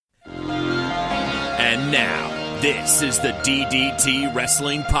And now, this is the DDT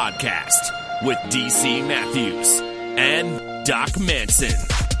Wrestling Podcast with DC Matthews and Doc Manson.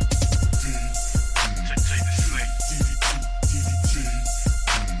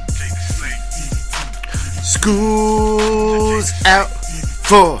 School's out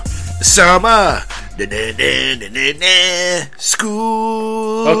for the summer.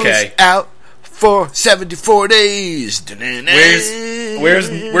 School's out for 74 days.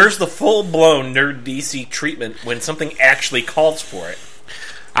 Where's the full-blown Nerd DC treatment when something actually calls for it?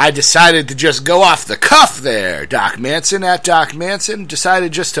 I decided to just go off the cuff there, Doc Manson. At Doc Manson,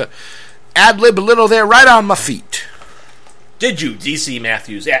 decided just to ad-lib a little there right on my feet. Did you, DC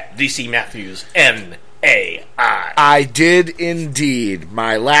Matthews, at DC Matthews, N-A-I? I did indeed.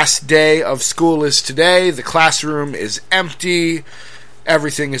 My last day of school is today. The classroom is empty.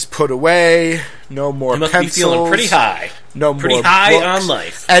 Everything is put away. No more pencils. You must be feeling pretty high. No more pretty high books. on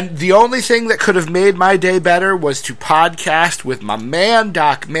life. And the only thing that could have made my day better was to podcast with my man,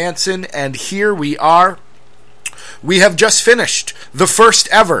 Doc Manson. And here we are. We have just finished the first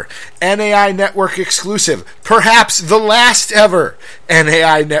ever NAI Network exclusive. Perhaps the last ever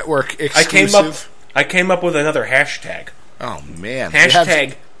NAI Network exclusive. I came up with another hashtag. Oh, man.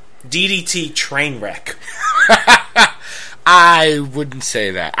 Hashtag DDT Trainwreck. I wouldn't say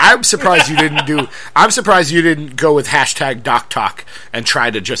that. I'm surprised you didn't go with hashtag Doc Talk and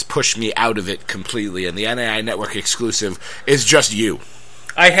try to just push me out of it completely. And the NAI Network exclusive is just you.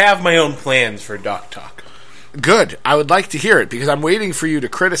 I have my own plans for Doc Talk. Good. I would like to hear it because I'm waiting for you to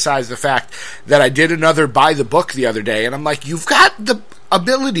criticize the fact that I did another Buy the Book the other day. And I'm like, you've got the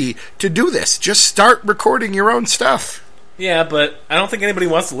ability to do this. Just start recording your own stuff. Yeah, but I don't think anybody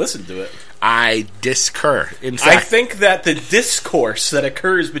wants to listen to it. I discur. In fact, I think that the discourse that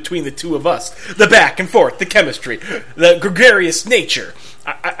occurs between the two of us, the back and forth, the chemistry, the gregarious nature,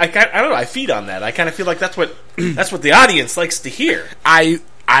 I don't know, I feed on that. I kind of feel like that's what the audience likes to hear. I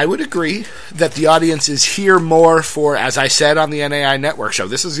would agree that the audience is here more for, as I said on the NAI Network show,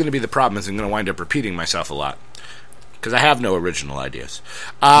 this is going to be the problem, is I'm going to wind up repeating myself a lot. Because I have no original ideas.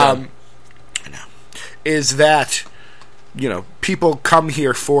 No. Is that, people come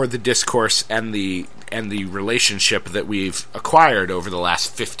here for the discourse and the relationship that we've acquired over the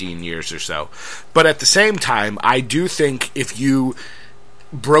last 15 years or so. But at the same time, I do think if you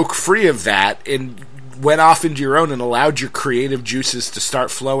broke free of that and went off into your own and allowed your creative juices to start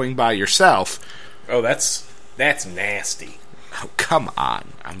flowing by yourself... Oh, that's nasty. Oh, come on.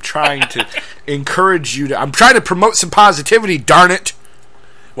 I'm trying to encourage you to... I'm trying to promote some positivity, darn it!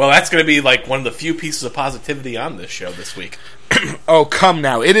 Well, that's going to be like one of the few pieces of positivity on this show this week. Oh, come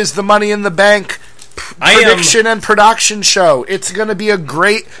now. It is the Money in the Bank prediction and production show. It's going to be a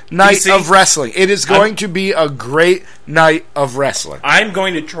great night of wrestling. It is going to be a great night of wrestling. I'm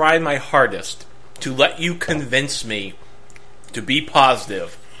going to try my hardest to let you convince me to be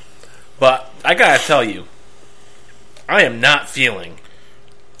positive. But I got to tell you, I am not feeling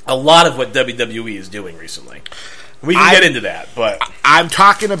a lot of what WWE is doing recently. We can get into that, but... I'm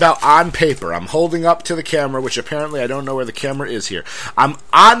talking about on paper. I'm holding up to the camera, which apparently I don't know where the camera is here. I'm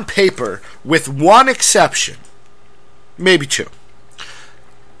on paper with one exception. Maybe two.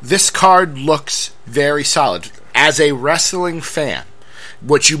 This card looks very solid. As a wrestling fan,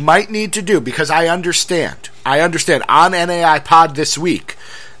 what you might need to do, because I understand, on NAI Pod this week,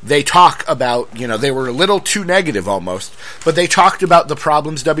 they talk about, they were a little too negative almost, but they talked about the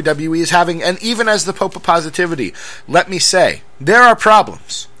problems WWE is having, and even as the Pope of Positivity, let me say, there are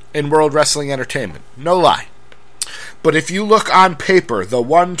problems in World Wrestling Entertainment. No lie. But if you look on paper, the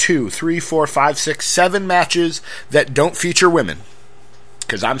 1, 2, 3, 4, 5, 6, 7 matches that don't feature women,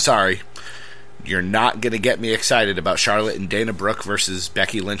 because I'm sorry, you're not going to get me excited about Charlotte and Dana Brooke versus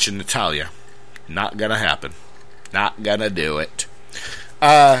Becky Lynch and Natalya. Not going to happen. Not going to do it.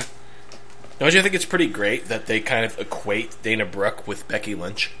 Don't you think it's pretty great that they kind of equate Dana Brooke with Becky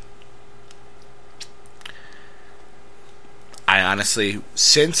Lynch? I honestly,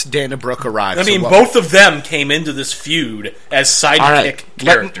 since Dana Brooke arrived... both of them came into this feud as sidekick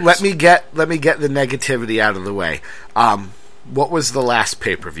characters. Let me get the negativity out of the way. What was the last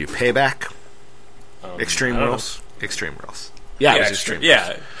pay-per-view? Payback? Extreme Rules? Extreme Rules. Yeah, it was Extreme Rules.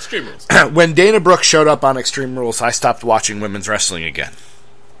 Yeah, Extreme Rules. When Dana Brooke showed up on Extreme Rules, I stopped watching women's wrestling again.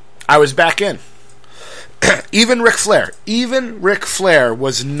 I was back in. Even Ric Flair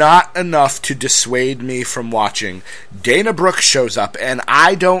was not enough to dissuade me from watching. Dana Brooke shows up, and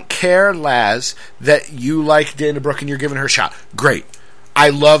I don't care, Laz, that you like Dana Brooke and you're giving her a shot. Great. I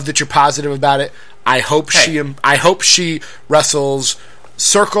love that you're positive about it. I hope she wrestles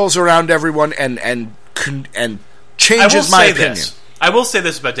circles around everyone and changes my opinion. I will say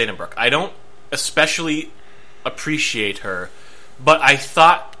this about Dana Brooke. I don't especially appreciate her, but I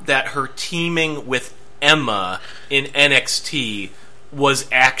thought that her teaming with Emma in NXT was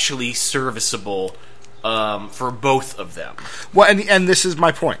actually serviceable for both of them. Well, and this is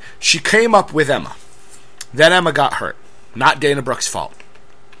my point. She came up with Emma. Then Emma got hurt. Not Dana Brooke's fault.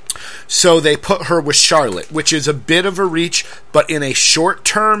 So they put her with Charlotte, which is a bit of a reach, but in a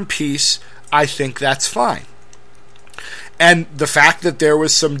short-term piece, I think that's fine. And the fact that there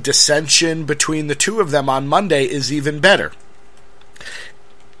was some dissension between the two of them on Monday is even better.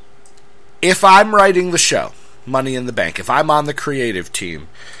 If I'm writing the show, Money in the Bank, if I'm on the creative team,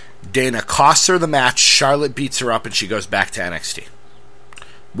 Dana costs her the match, Charlotte beats her up, and she goes back to NXT,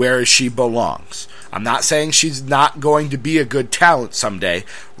 where she belongs. I'm not saying she's not going to be a good talent someday.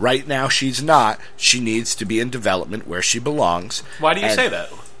 Right now, she's not. She needs to be in development where she belongs. Why do you say that?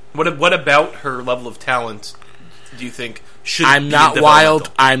 What about her level of talent do you think should I'm be not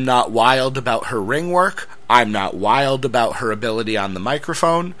developmental? I'm not wild about her ring work. I'm not wild about her ability on the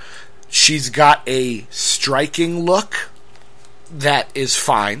microphone. She's got a striking look that is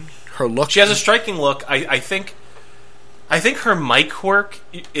fine. Her look. She has a striking look. I think her mic work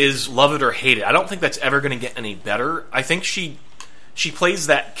is love it or hate it. I don't think that's ever going to get any better. I think she plays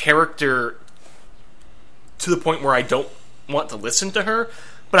that character to the point where I don't want to listen to her,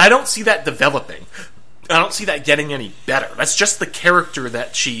 but I don't see that developing. I don't see that getting any better. That's just the character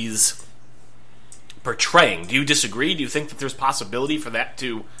that she's portraying. Do you disagree? Do you think that there's possibility for that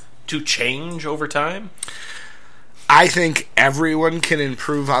to change over time? I think everyone can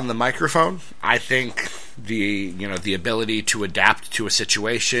improve on the microphone. I think the ability to adapt to a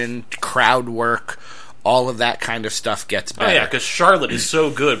situation, crowd work, all of that kind of stuff gets better. Oh yeah, because Charlotte is so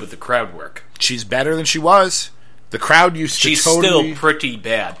good with the crowd work. She's better than she was. The crowd used to She's totally... still pretty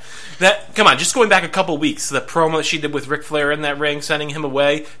bad. Come on, just going back a couple weeks, the promo that she did with Ric Flair in that ring, sending him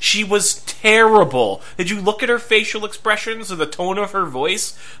away, she was terrible. Did you look at her facial expressions or the tone of her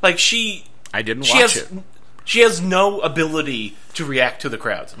voice? Like, I didn't watch it. She has no ability to react to the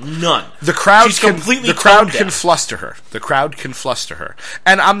crowds. None. The crowd She's completely the crowd tone can deaf. fluster her. The crowd can fluster her.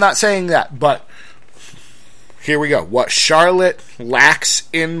 And I'm not saying that, but here we go. What Charlotte lacks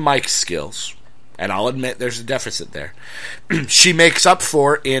in mic skills, and I'll admit there's a deficit there, she makes up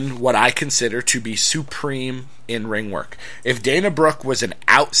for in what I consider to be supreme in-ring work. If Dana Brooke was an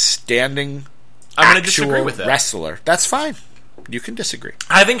outstanding I'm going to disagree with that. wrestler, that's fine. You can disagree.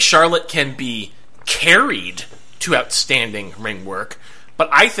 I think Charlotte can be carried to outstanding ring work, but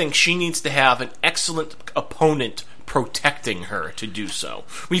I think she needs to have an excellent opponent protecting her to do so.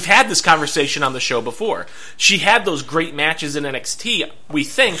 We've had this conversation on the show before. She had those great matches in NXT, we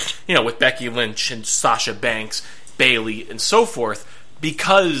think, with Becky Lynch and Sasha Banks, Bayley, and so forth,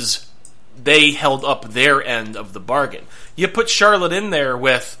 because they held up their end of the bargain. You put Charlotte in there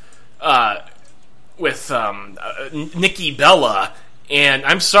with Nikki Bella, and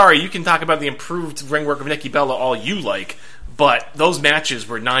I'm sorry, you can talk about the improved ring work of Nikki Bella all you like, but those matches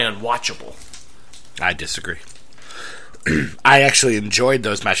were nigh unwatchable. I disagree. I actually enjoyed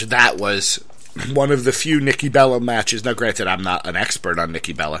those matches. That was one of the few Nikki Bella matches. Now, granted, I'm not an expert on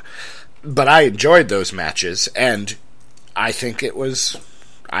Nikki Bella, but I enjoyed those matches, and I think it was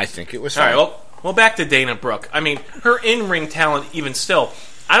fine. All right, well, back to Dana Brooke. I mean, her in-ring talent, even still,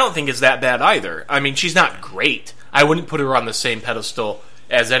 I don't think is that bad either. I mean, she's not great. I wouldn't put her on the same pedestal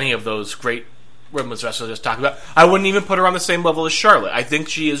as any of those great women's wrestlers I just talked about. I wouldn't even put her on the same level as Charlotte. I think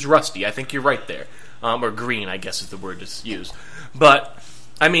she is rusty. I think you're right there. Or green, I guess is the word to use. But,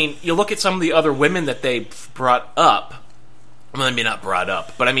 I mean, you look at some of the other women that they brought up. Well, maybe not brought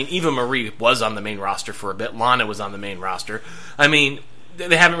up, but I mean, Eva Marie was on the main roster for a bit. Lana was on the main roster. I mean,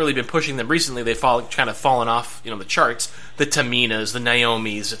 they haven't really been pushing them recently. They've kind of fallen off, the charts. The Taminas, the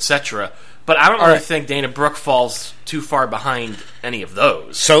Naomis, etc. But I don't really think Dana Brooke falls too far behind any of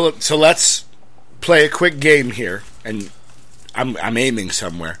those. So let's play a quick game here, and I'm aiming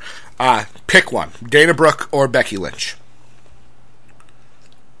somewhere. Pick one: Dana Brooke or Becky Lynch.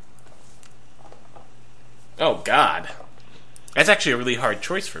 Oh God, that's actually a really hard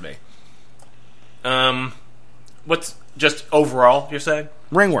choice for me. What's just overall? You're saying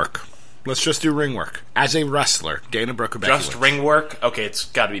ring work. Let's just do ring work as a wrestler. Dana Brooke or Becky Lynch? Just ring work. Okay, it's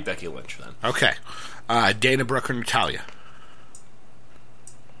got to be Becky Lynch then. Okay, Dana Brooke or Natalya?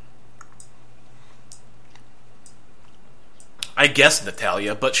 I guess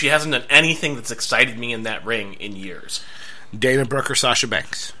Natalya, but she hasn't done anything that's excited me in that ring in years. Dana Brooke or Sasha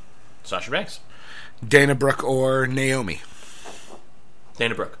Banks? Sasha Banks. Dana Brooke or Naomi?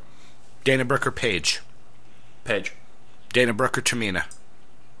 Dana Brooke. Dana Brooke or Paige? Paige. Dana Brooke or Tamina?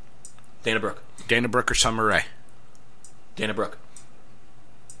 Dana Brooke. Dana Brooke or Summer Rae? Dana Brooke.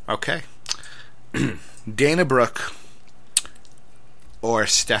 Okay. Dana Brooke or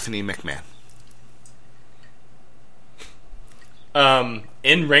Stephanie McMahon?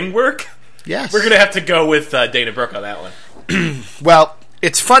 In ring work? Yes. We're going to have to go with Dana Brooke on that one. Well,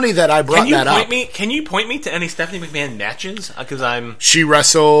 it's funny that I brought that up. Can you point me to any Stephanie McMahon matches? Because She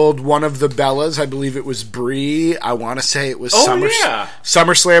wrestled one of the Bellas. I believe it was Brie. I want to say it was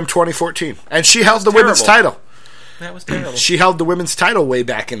SummerSlam 2014. And she held the women's title. That was terrible. She held the women's title way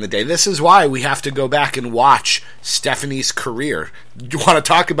back in the day. This is why we have to go back and watch Stephanie's career. You want to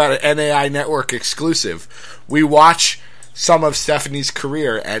talk about an NAI Network exclusive? We watch some of Stephanie's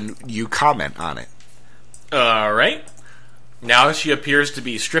career and you comment on it. All right. Now she appears to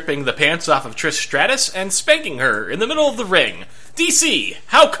be stripping the pants off of Trish Stratus and spanking her in the middle of the ring. DC,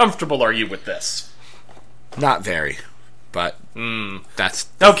 how comfortable are you with this? Not very, but that's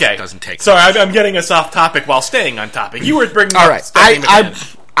okay. Doesn't take. Sorry, I'm getting us off topic while staying on topic. You were bringing all up right. Stephanie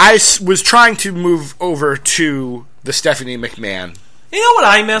McMahon. I was trying to move over to the Stephanie McMahon. You know what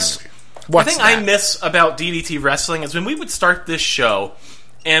I miss? What's the thing that? I miss about DDT Wrestling is when we would start this show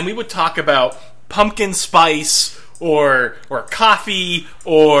and we would talk about pumpkin spice or coffee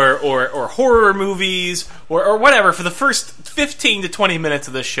or horror movies or whatever for the first 15 to 20 minutes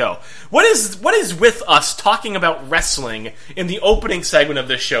of this show. What is with us talking about wrestling in the opening segment of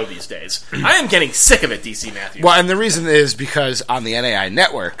this show these days? I am getting sick of it, DC Matthews. Well, and the reason is because on the NAI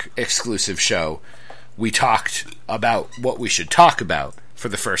Network exclusive show, we talked about what we should talk about for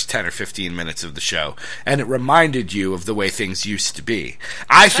the first 10 or 15 minutes of the show, and it reminded you of the way things used to be.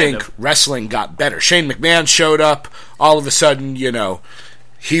 I think wrestling got better. Shane McMahon showed up, all of a sudden,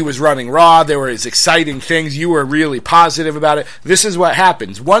 he was running Raw, there were his exciting things, you were really positive about it. This is what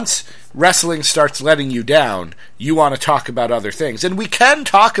happens. Once wrestling starts letting you down, you want to talk about other things, and we can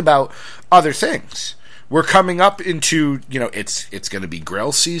talk about other things. We're coming up into, it's going to be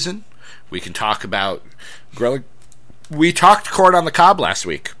grill season. We can talk about grilling. We talked corn on the cob last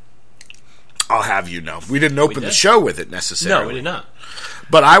week. I'll have you know. We didn't open the show with it necessarily. No, we did not.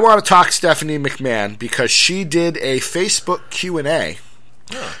 But I want to talk Stephanie McMahon because she did a Facebook Q&A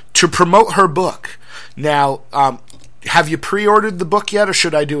to promote her book. Now, have you pre-ordered the book yet, or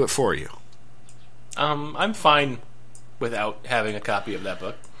should I do it for you? I'm fine without having a copy of that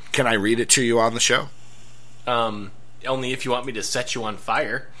book. Can I read it to you on the show? Only if you want me to set you on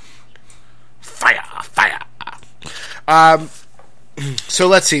fire. Fire. So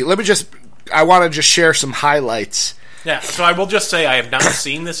let's see. I want to just share some highlights. Yeah, so I will just say I have not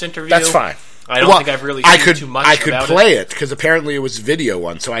seen this interview. That's fine. I don't think I've really seen too much about it. I could play it, because apparently it was video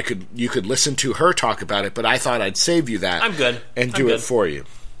one, so you could listen to her talk about it, but I thought I'd save you that. I'm good. And do it for you.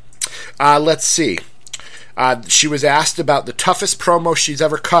 Let's see. She was asked about the toughest promo she's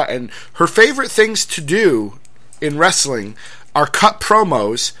ever cut, and her favorite things to do in wrestling are cut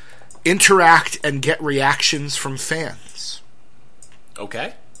promos, interact, and get reactions from fans.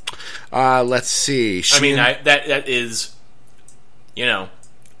 Okay. Let's see. That is,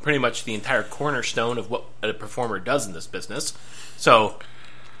 pretty much the entire cornerstone of what a performer does in this business. So,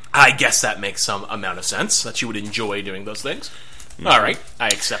 I guess that makes some amount of sense, that she would enjoy doing those things. Mm-hmm. All right, I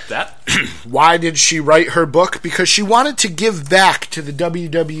accept that. Why did she write her book? Because she wanted to give back to the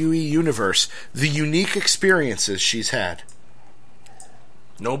WWE universe the unique experiences she's had.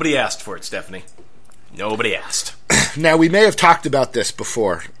 Nobody asked for it, Stephanie. Nobody asked. Now, we may have talked about this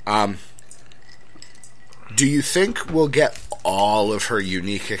before. Do you think we'll get all of her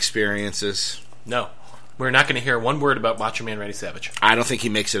unique experiences? No. We're not going to hear one word about Macho Man Randy Savage. I don't think he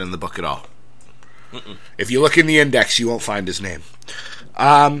makes it in the book at all. Mm-mm. If you look in the index, you won't find his name.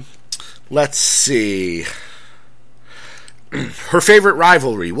 Let's see. Her favorite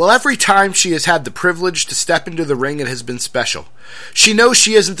rivalry. Well, every time she has had the privilege to step into the ring, it has been special. She knows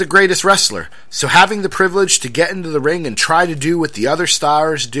she isn't the greatest wrestler, so having the privilege to get into the ring and try to do what the other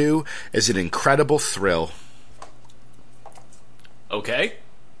stars do is an incredible thrill. Okay.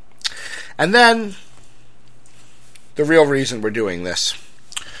 And then, the real reason we're doing this.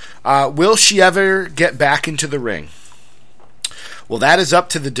 Will she ever get back into the ring? Well, that is up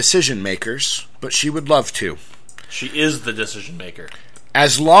to the decision makers, but she would love to. She is the decision maker.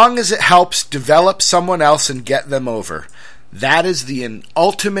 As long as it helps develop someone else and get them over. That is the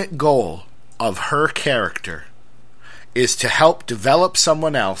ultimate goal of her character, is to help develop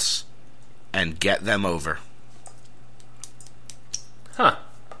someone else and get them over. Huh.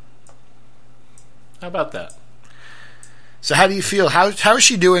 How about that? So how do you feel? How is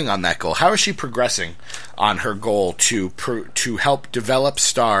she doing on that goal? How is she progressing on her goal to help develop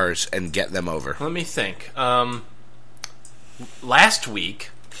stars and get them over? Let me think. Last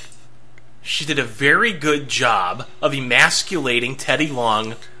week, she did a very good job of emasculating Teddy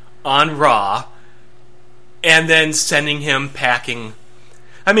Long on Raw and then sending him packing.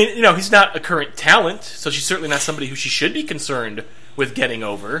 I mean, he's not a current talent, so she's certainly not somebody who she should be concerned with getting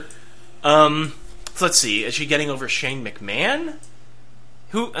over. So let's see. Is she getting over Shane McMahon?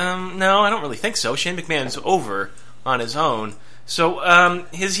 Who? No, I don't really think so. Shane McMahon's over on his own. So,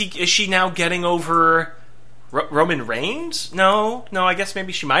 is she now getting over Roman Reigns? No, I guess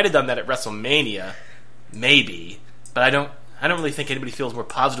maybe she might have done that at WrestleMania. Maybe. But I don't really think anybody feels more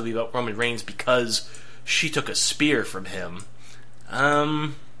positively about Roman Reigns because she took a spear from him.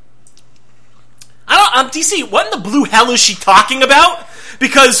 DC, what in the blue hell is she talking about?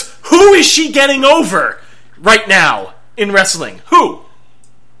 Because who is she getting over right now in wrestling? Who?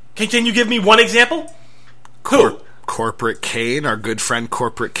 Can you give me one example? Who? Corporate Kane, our good friend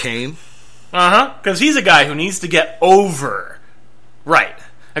Corporate Kane. Because he's a guy who needs to get over. Right.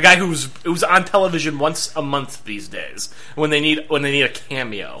 A guy who's on television once a month these days when they need a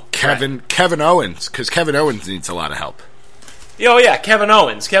cameo. Kevin Owens, because Kevin Owens needs a lot of help. Oh yeah, Kevin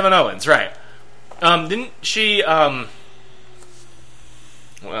Owens, right. Didn't she, well,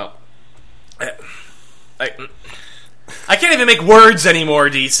 I can't even make words anymore,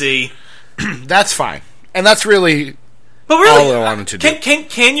 DC. That's fine. And that's really, but really all I wanted to do.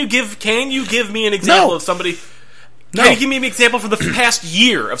 Can you give me an example of somebody? No. Can you give me an example for the past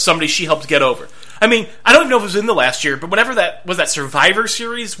year of somebody she helped get over? I mean, I don't even know if it was in the last year, but whenever that Survivor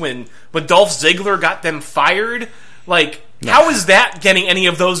Series when Dolph Ziggler got them fired, how is that getting any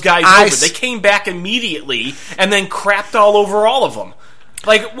of those guys over? They came back immediately and then crapped all over all of them.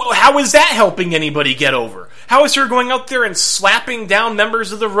 How is that helping anybody get over? How is her going out there and slapping down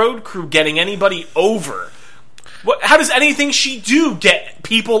members of the Road Crew getting anybody over? How does anything she do get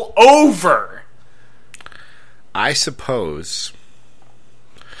people over? I suppose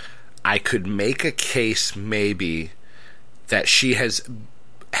I could make a case maybe that she has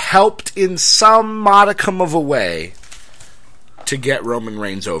helped in some modicum of a way to get Roman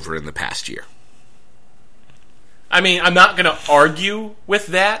Reigns over in the past year. I mean, I'm not going to argue with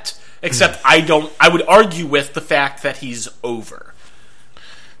that, except I would argue with the fact that he's over.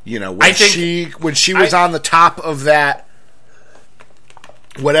 When she was on the top of that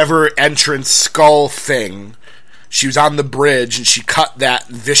whatever entrance skull thing, she was on the bridge and she cut that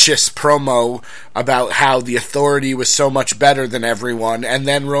vicious promo about how the Authority was so much better than everyone, and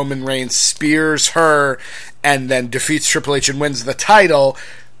then Roman Reigns spears her and then defeats Triple H and wins the title.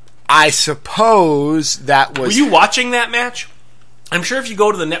 I suppose that was... Were you watching that match? I'm sure if you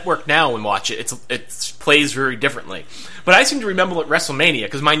go to the network now and watch it, it plays very differently. But I seem to remember at WrestleMania,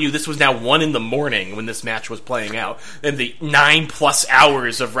 because mind you, this was now 1 a.m. when this match was playing out, and the 9+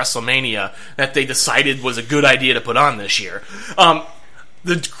 hours of WrestleMania that they decided was a good idea to put on this year.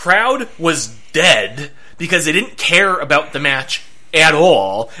 The crowd was dead because they didn't care about the match at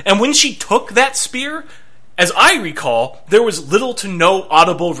all. And when she took that spear, as I recall, there was little to no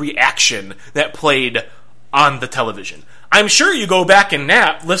audible reaction that played on the television. I'm sure you go back and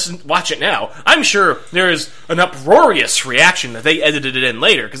watch it now. I'm sure there is an uproarious reaction that they edited it in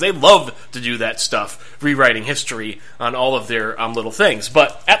later, because they love to do that stuff, rewriting history on all of their little things.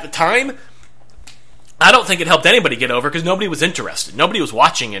 But at the time, I don't think it helped anybody get over, because nobody was interested. Nobody was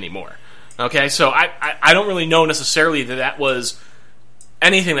watching anymore. Okay, so I don't really know necessarily that was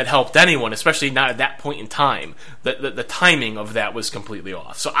anything that helped anyone, especially not at that point in time. The timing of that was completely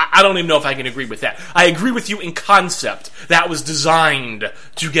off. So I don't even know if I can agree with that. I agree with you in concept. That was designed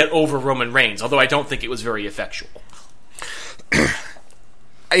to get over Roman Reigns, although I don't think it was very effectual.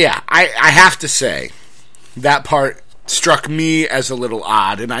 Yeah, I have to say, that part struck me as a little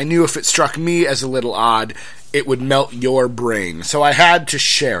odd, and I knew if it struck me as a little odd, it would melt your brain. So I had to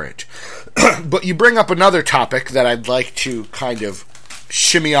share it. But you bring up another topic that I'd like to kind of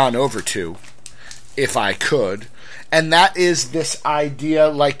shimmy on over to, if I could, and that is this idea,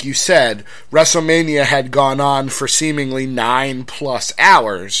 like you said, WrestleMania had gone on for seemingly 9+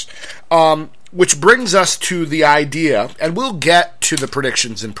 hours, which brings us to the idea, and we'll get to the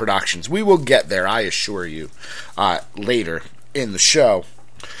predictions and productions. We will get there, I assure you, later in the show.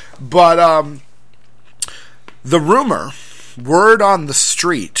 But the rumor, word on the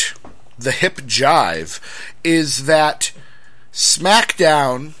street, the hip jive, is that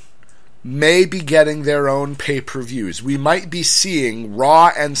SmackDown may be getting their own pay-per-views. We might be seeing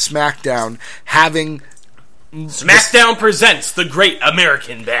Raw and SmackDown having... SmackDown presents the Great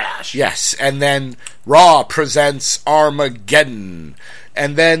American Bash. Yes, and then Raw presents Armageddon.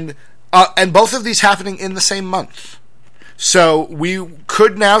 And then... and both of these happening in the same month. So we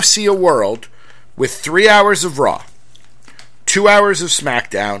could now see a world with 3 hours of Raw, 2 hours of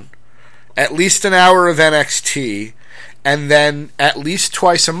SmackDown, at least an hour of NXT, and then at least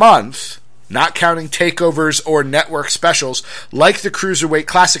twice a month, not counting takeovers or network specials like the Cruiserweight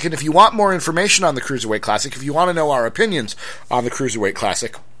Classic. And if you want more information on the Cruiserweight Classic, if you want to know our opinions on the Cruiserweight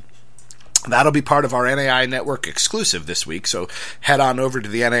Classic, that'll be part of our NAI Network exclusive this week, so head on over to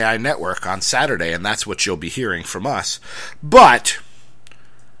the NAI Network on Saturday, and that's what you'll be hearing from us. But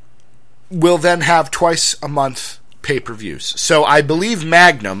we'll then have twice a month pay-per-views. So I believe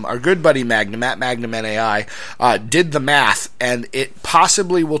Magnum, our good buddy Magnum, at Magnum NAI, did the math, and it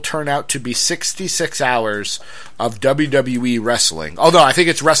possibly will turn out to be 66 hours of WWE wrestling. Although I think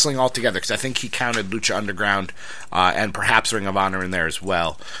it's wrestling altogether, because I think he counted Lucha Underground and perhaps Ring of Honor in there as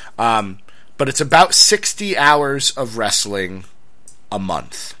well. But it's about 60 hours of wrestling a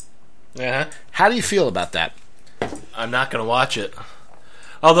month. Uh-huh. How do you feel about that? I'm not going to watch it.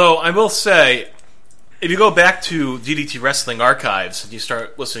 Although, I will say, if you go back to DDT Wrestling Archives and you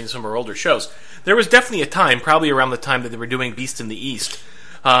start listening to some of our older shows, there was definitely a time, probably around the time that they were doing Beast in the East,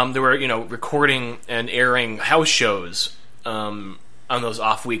 they were, recording and airing house shows on those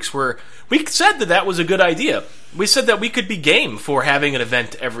off weeks where we said that was a good idea. We said that we could be game for having an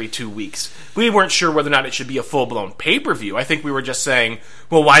event every 2 weeks. We weren't sure whether or not it should be a full-blown pay-per-view. I think we were just saying,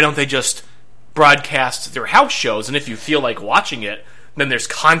 well, why don't they just broadcast their house shows, and if you feel like watching it, then there's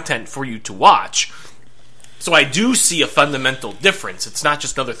content for you to watch. So I do see a fundamental difference. It's not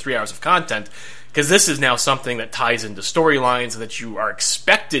just another 3 hours of content, because this is now something that ties into storylines that you are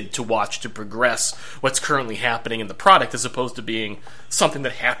expected to watch to progress what's currently happening in the product, as opposed to being something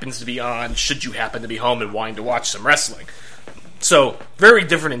that happens to be on should you happen to be home and wanting to watch some wrestling. So, very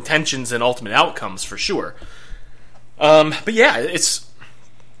different intentions and ultimate outcomes, for sure. But yeah, it's...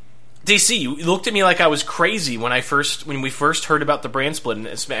 DC, you looked at me like I was crazy when we first heard about the brand split and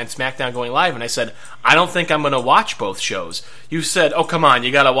SmackDown going live, and I said, I don't think I'm going to watch both shows. You said, oh, come on,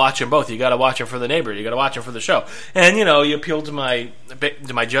 you got to watch them both. You got to watch them for the neighbor. You got to watch them for the show. And, you appealed to my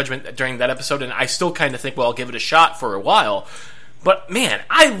judgment during that episode, and I still kind of think, well, I'll give it a shot for a while. But, man,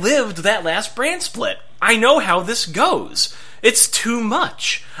 I lived that last brand split. I know how this goes. It's too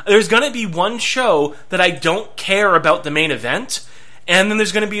much. There's going to be one show that I don't care about the main event, and then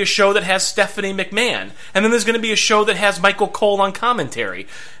there's going to be a show that has Stephanie McMahon. And then there's going to be a show that has Michael Cole on commentary.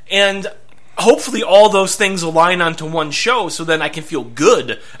 And hopefully all those things align onto one show so then I can feel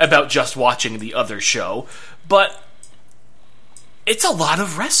good about just watching the other show. But it's a lot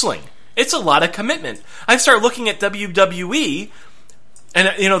of wrestling. It's a lot of commitment. I start looking at WWE,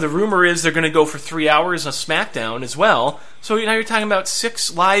 and the rumor is they're going to go for 3 hours on SmackDown as well. So now you're talking about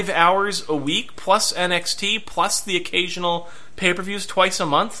 6 live hours a week, plus NXT, plus the occasional pay-per-views twice a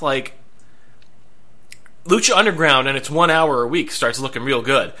month. Like, Lucha Underground and its 1 hour a week starts looking real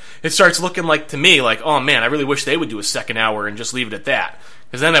good. It starts looking like, to me, like, oh man, I really wish they would do a second hour and just leave it at that.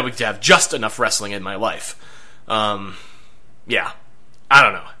 Because then I would have just enough wrestling in my life. Yeah. I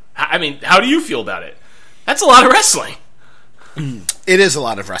don't know. I mean, how do you feel about it? That's a lot of wrestling. It is a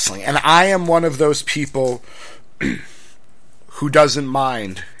lot of wrestling. And I am one of those people who doesn't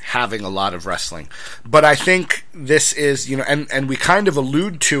mind having a lot of wrestling. But I think this is, and we kind of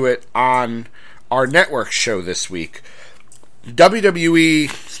allude to it on our network show this week.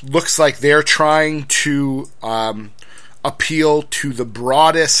 WWE looks like they're trying to appeal to the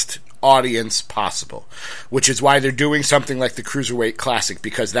broadest audience possible, which is why they're doing something like the Cruiserweight Classic,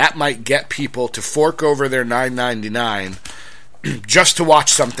 because that might get people to fork over their $9.99 just to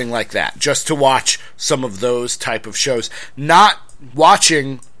watch something like that, just to watch some of those type of shows. Not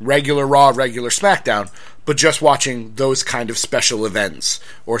watching regular Raw, regular SmackDown, but just watching those kind of special events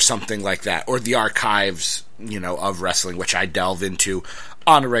or something like that, or the archives, of wrestling, which I delve into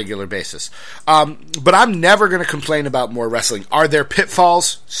on a regular basis. But I'm never going to complain about more wrestling. Are there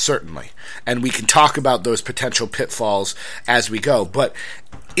pitfalls? Certainly. And we can talk about those potential pitfalls as we go. But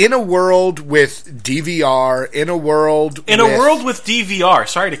in a world with DVR, in a world with DVR,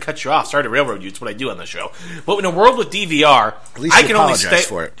 sorry to cut you off, sorry to railroad you, it's what I do on the show. But in a world with DVR, at least I can apologize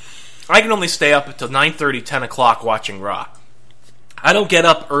for it. I can only stay up until 9:30, 10 o'clock watching Raw. I don't get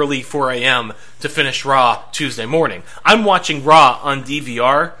up early 4 a.m. to finish Raw Tuesday morning. I'm watching Raw on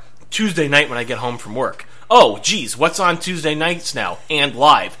DVR Tuesday night when I get home from work. Oh, geez, what's on Tuesday nights now and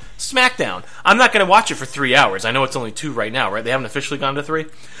live? SmackDown. I'm not going to watch it for 3 hours. I know it's only 2 right now, right? They haven't officially gone to 3.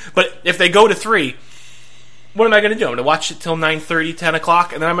 But if they go to 3, what am I going to do? I'm going to watch it till 9:30, 10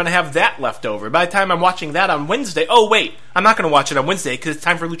 o'clock, and then I'm going to have that left over. By the time I'm watching that on Wednesday, oh, wait, I'm not going to watch it on Wednesday because it's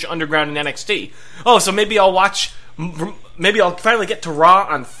time for Lucha Underground and NXT. Oh, so maybe I'll finally get to Raw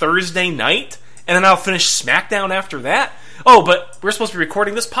on Thursday night, and then I'll finish SmackDown after that? Oh, but we're supposed to be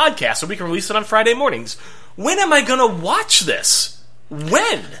recording this podcast so we can release it on Friday mornings. When am I going to watch this?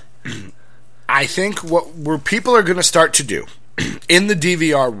 When? I think what people are going to start to do in the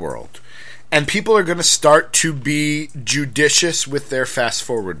DVR world And people are going to start to be judicious with their fast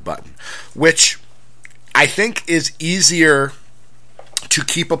forward button, which I think is easier to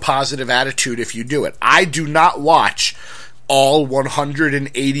keep a positive attitude if you do it. I do not watch all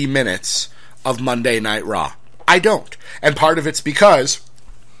 180 minutes of Monday Night Raw. I don't. And part of it's because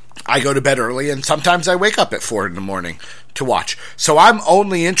I go to bed early and sometimes I wake up at 4 in the morning to watch. So I'm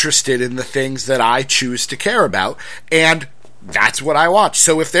only interested in the things that I choose to care about, and that's what I watch.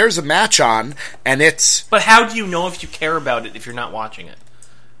 So if there's a match on and it's... But how do you know if you care about it if you're not watching it?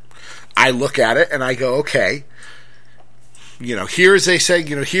 I look at it and I go, okay, here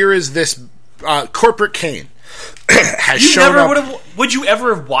is this Corporate Kane has shown up. Would you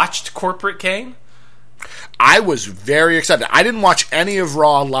ever have watched Corporate Kane? I was very excited. I didn't watch any of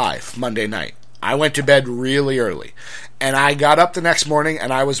Raw live Monday night. I went to bed really early. And I got up the next morning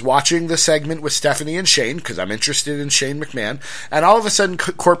and I was watching the segment with Stephanie and Shane because I'm interested in Shane McMahon. And all of a sudden,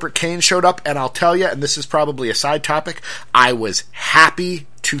 Corporate Kane showed up. And I'll tell you, and this is probably a side topic, I was happy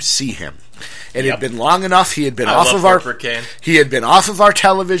to see him. It had been long enough. He had been off of our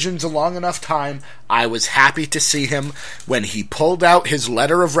televisions a long enough time. I was happy to see him. When he pulled out his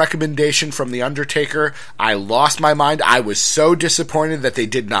letter of recommendation from The Undertaker, I lost my mind. I was so disappointed that they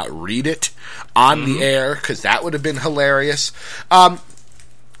did not read it on the air, because that would have been hilarious. And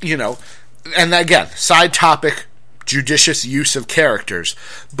again, side topic, judicious use of characters.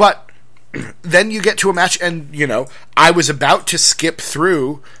 But then you get to a match, and, I was about to skip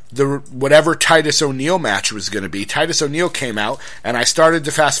through whatever Titus O'Neil match was going to be. Titus O'Neil came out, and I started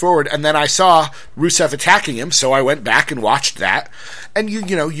to fast forward, and then I saw Rusev attacking him, so I went back and watched that. And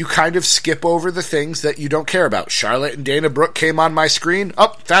you kind of skip over the things that you don't care about. Charlotte and Dana Brooke came on my screen.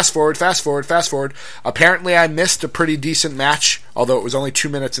 Fast forward. Apparently I missed a pretty decent match, although it was only 2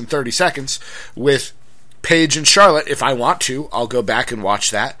 minutes and 30 seconds, with Paige and Charlotte. If I want to, I'll go back and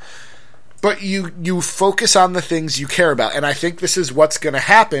watch that. But you focus on the things you care about. And I think this is what's going to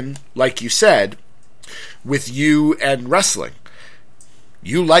happen, like you said, with you and wrestling.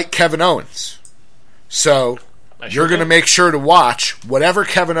 You like Kevin Owens. So you're going to make sure to watch whatever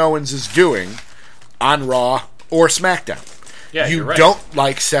Kevin Owens is doing on Raw or SmackDown. Yeah, you you're right. Don't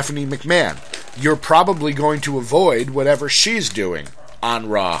like Stephanie McMahon. You're probably going to avoid whatever she's doing on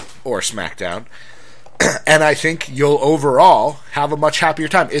Raw or SmackDown. And I think you'll overall have a much happier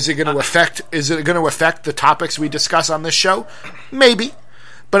time. Is it going to affect the topics we discuss on this show? Maybe.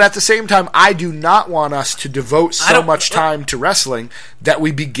 But at the same time, I do not want us to devote so much time to wrestling that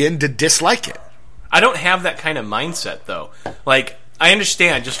we begin to dislike it. I don't have that kind of mindset, though. Like, I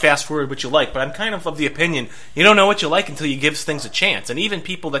understand, just fast forward what you like, but I'm kind of the opinion, you don't know what you like until you give things a chance. And even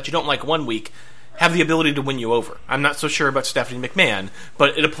people that you don't like one week have the ability to win you over. I'm not so sure about Stephanie McMahon,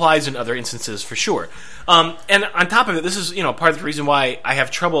 but it applies in other instances for sure. And on top of it, this is part of the reason why I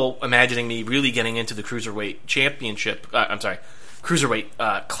have trouble imagining me really getting into the Cruiserweight Championship.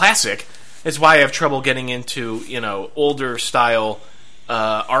 Cruiserweight Classic. Is why I have trouble getting into older style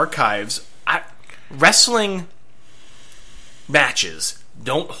archives. Wrestling matches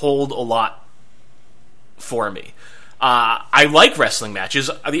don't hold a lot for me. I like wrestling matches.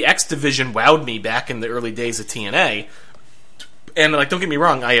 The X Division wowed me back in the early days of TNA. And, don't get me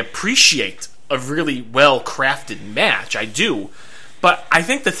wrong, I appreciate a really well-crafted match. I do. But I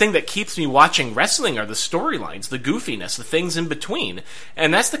think the thing that keeps me watching wrestling are the storylines, the goofiness, the things in between.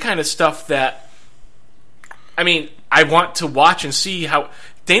 And that's the kind of stuff that, I want to watch and see how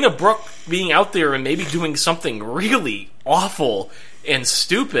Dana Brooke being out there and maybe doing something really awful and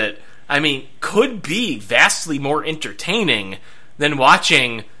stupid, could be vastly more entertaining than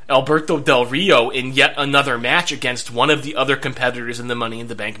watching Alberto Del Rio in yet another match against one of the other competitors in the Money in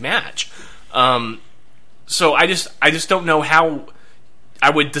the Bank match. So I just don't know how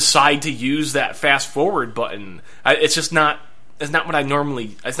I would decide to use that fast forward button. It's not what I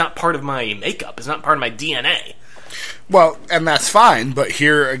normally. It's not part of my makeup. It's not part of my DNA. Well, and that's fine. But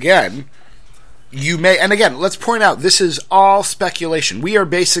here again, you may, and again, let's point out, this is all speculation. We are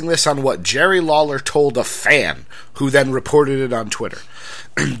basing this on what Jerry Lawler told a fan, who then reported it on Twitter.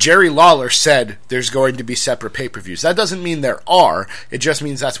 Jerry Lawler said there's going to be separate pay-per-views. That doesn't mean there are. It just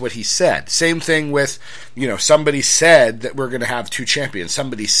means that's what he said. Same thing with, somebody said that we're going to have 2 champions.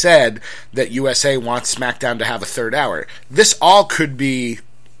 Somebody said that USA wants SmackDown to have a third hour. This all could be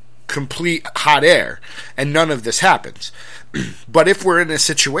complete hot air, and none of this happens. But if we're in a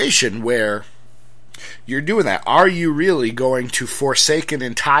situation where you're doing that, are you really going to forsake an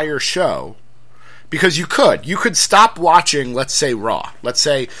entire show? Because you could stop watching, let's say, Raw. Let's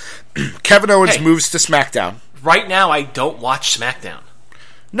say Kevin Owens moves to SmackDown. Right now, I don't watch SmackDown.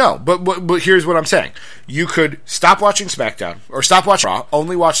 No, but here's what I'm saying. You could stop watching SmackDown, or stop watching Raw,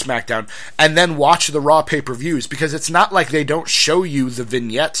 only watch SmackDown, and then watch the Raw pay-per-views, because it's not like they don't show you the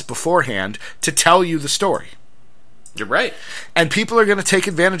vignettes beforehand to tell you the story. You're right. And people are going to take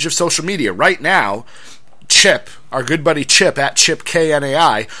advantage of social media. Right now, Chip, our good buddy Chip, at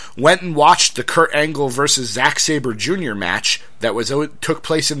ChipKNAI, went and watched the Kurt Angle versus Zack Sabre Jr. match that took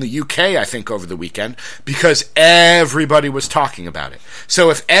place in the UK, I think, over the weekend, because everybody was talking about it. So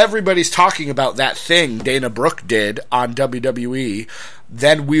if everybody's talking about that thing Dana Brooke did on WWE,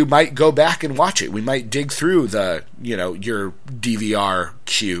 then we might go back and watch it. We might dig through your DVR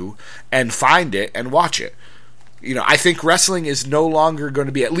queue and find it and watch it. I think wrestling is no longer going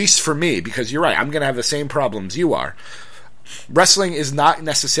to be, at least for me, because you're right, I'm going to have the same problems you are. Wrestling is not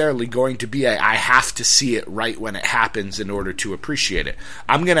necessarily going to be I have to see it right when it happens in order to appreciate it.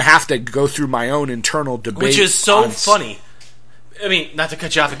 I'm going to have to go through my own internal debate. Which is so funny. I mean, not to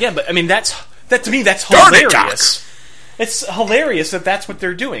cut you off again, but I mean, that to me, that's hilarious. It's hilarious that that's what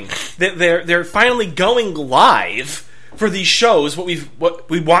they're doing. They're finally going live for these shows, what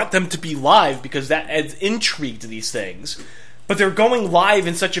we want them to be live, because that adds intrigue to these things. But they're going live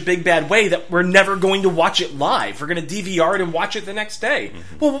in such a big bad way that we're never going to watch it live. We're going to DVR it and watch it the next day.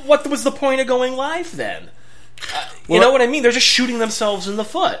 Mm-hmm. Well, what was the point of going live then? You know what I mean? They're just shooting themselves in the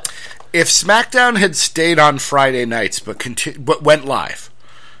foot. If SmackDown had stayed on Friday nights but went live,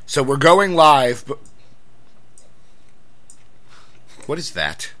 so we're going live, but what is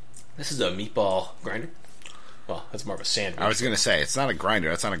that? This is a meatball grinder. Well, that's more of a sandwich. I was going to say, it's not a grinder.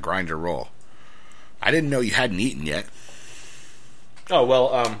 That's not a grinder roll. I didn't know you hadn't eaten yet. Oh,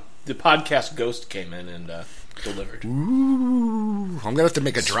 well, the podcast ghost came in and delivered. Ooh, I'm going to have to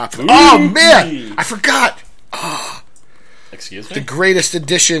make a drop. Oh, man! I forgot! Oh, excuse me? The greatest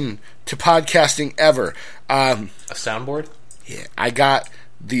addition to podcasting ever. A soundboard? Yeah, I got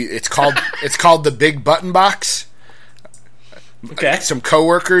it's called the Big Button Box. Okay. Some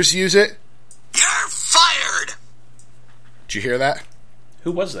coworkers use it. You're fired! Did you hear that?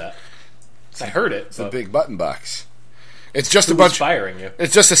 Who was that? I heard it. It's the Big Button Box. It's just Who a bunch. Was firing you?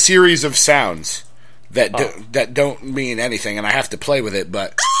 It's just a series of sounds that that don't mean anything, and I have to play with it.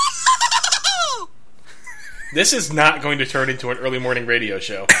 But this is not going to turn into an early morning radio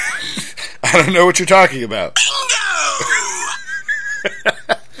show. I don't know what you're talking about.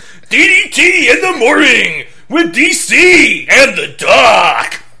 DDT in the morning with DC and the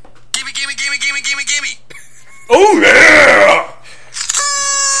Doc. Gimme. Oh yeah!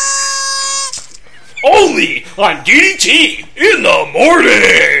 Only on DDT in the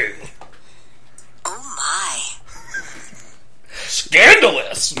morning. Oh my!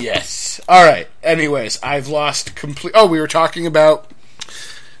 Scandalous. Yes. All right. Anyways, I've lost complete. Oh, we were talking about.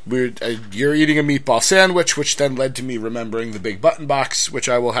 You're eating a meatball sandwich, which then led to me remembering the Big Button Box, which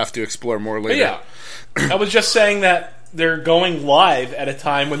I will have to explore more later. Yeah, I was just saying that they're going live at a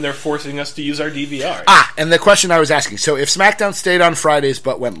time when they're forcing us to use our DVR. And the question I was asking, so if SmackDown stayed on Fridays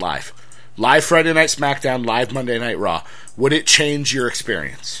but went live Friday Night SmackDown, live Monday Night Raw, would it change your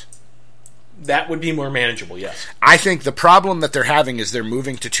experience? That would be more manageable, yes. I think the problem that they're having is they're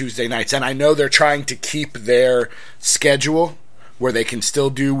moving to Tuesday nights, and I know they're trying to keep their schedule where they can still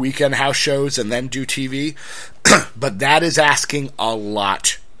do weekend house shows and then do TV, but that is asking a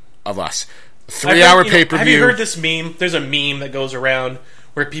lot of us. 3-hour pay-per-view. Have you heard this meme? There's a meme that goes around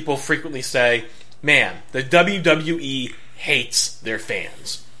where people frequently say, man, the WWE hates their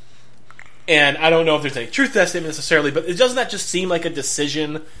fans. And I don't know if there's any truth to that statement necessarily, but doesn't that just seem like a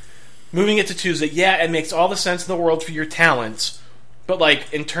decision? Moving it to Tuesday, yeah, it makes all the sense in the world for your talents, but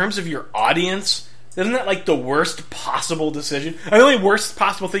like in terms of your audience, isn't that like the worst possible decision? The only worst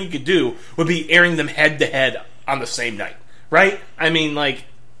possible thing you could do would be airing them head to head on the same night, right? I mean, like,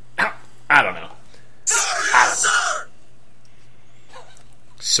 I don't know. Sir!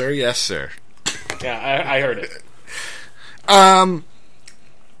 Sir, yes, sir. Yeah, I heard it.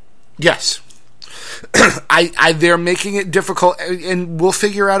 Yes. They're making it difficult, and we'll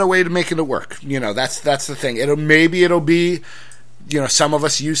figure out a way to make it work. That's the thing. Maybe it'll be, some of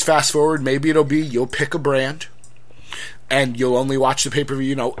us use fast forward. Maybe it'll be you'll pick a brand, and you'll only watch the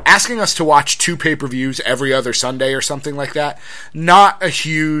pay-per-view. Asking us to watch 2 pay-per-views every other Sunday or something like that, not a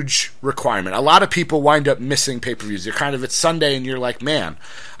huge requirement. A lot of people wind up missing pay-per-views. They're kind of, it's Sunday, and you're like, man,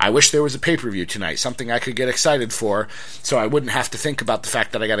 I wish there was a pay-per-view tonight, something I could get excited for, so I wouldn't have to think about the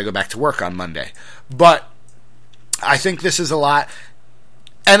fact that I got to go back to work on Monday. But I think this is a lot.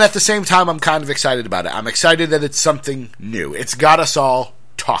 And at the same time, I'm kind of excited about it. I'm excited that it's something new. It's got us all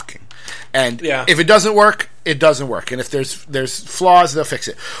talking. And if it doesn't work, it doesn't work. And if there's flaws, they'll fix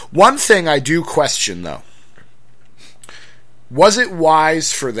it. One thing I do question, though, Was it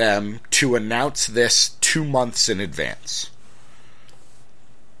wise for them to announce this 2 months in advance?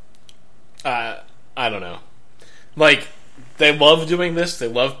 I don't know. Like, they love doing this. They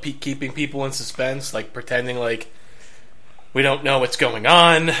love keeping people in suspense, like pretending like we don't know what's going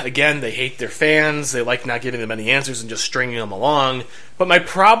on. Again, they hate their fans. They like not giving them any answers and just stringing them along. But my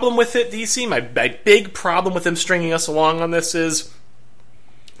problem with it, DC, my big problem with them stringing us along on this is,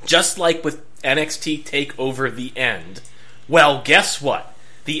 just like with NXT TakeOver The End, well, guess what?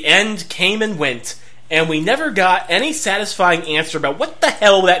 The end came and went, and we never got any satisfying answer about what the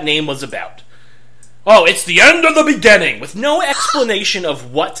hell that name was about. Oh, it's the end of the beginning, with no explanation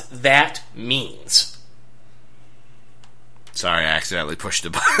of what that means. Sorry, I accidentally pushed a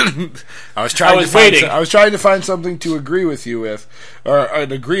button. I was trying to find something to agree with you with, or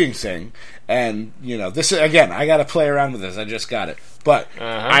an agreeing thing. And this is, again, I got to play around with this. I just got it, but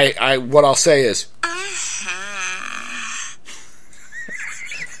I what I'll say is,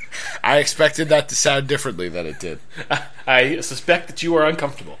 I expected that to sound differently than it did. I suspect that you are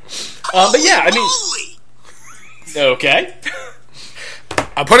uncomfortable. But yeah, I mean, okay.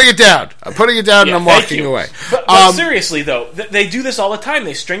 I'm putting it down. And I'm walking away. But seriously, though, they do this all the time.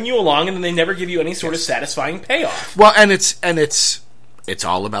 They string you along, and then they never give you any sort of satisfying payoff. Well, and it's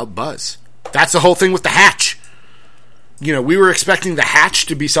all about buzz. That's the whole thing with the hatch. We were expecting the hatch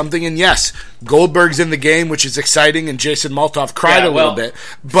to be something, and yes, Goldberg's in the game, which is exciting, and Jason Malthoff cried a little bit.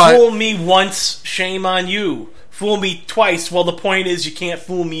 But fool me once, shame on you. Fool me twice, well, the point is you can't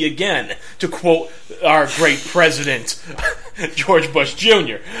fool me again, to quote our great president, George Bush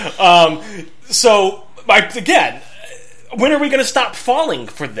Jr. Again, when are we going to stop falling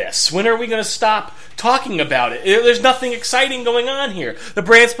for this? When are we going to stop talking about it? There's nothing exciting going on here. The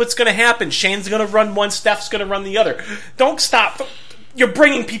brand split's going to happen. Shane's going to run one, Steph's going to run the other. Don't stop. You're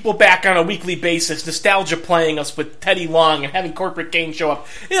bringing people back on a weekly basis, nostalgia playing us with Teddy Long and having Corporate Kane show up.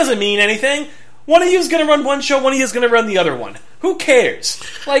 It doesn't mean anything. One of you is going to run one show, one of you is going to run the other one. Who cares?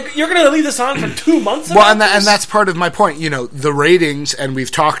 Like, you're going to leave this on for 2 months? Well, and that's part of my point. The ratings, and we've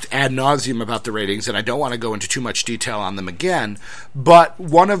talked ad nauseum about the ratings, and I don't want to go into too much detail on them again, but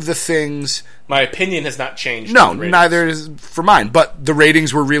one of the things... My opinion has not changed. No, neither is for mine, but the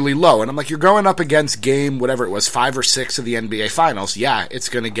ratings were really low, and I'm like, you're going up against game, whatever it was, 5 or 6 of the NBA Finals. Yeah, it's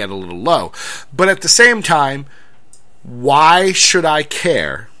going to get a little low. But at the same time, why should I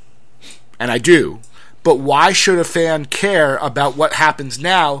care? And I do, but why should a fan care about what happens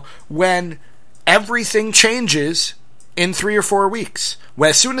now when everything changes in 3 or 4 weeks? When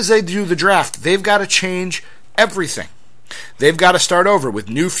as soon as they do the draft, they've got to change everything. They've got to start over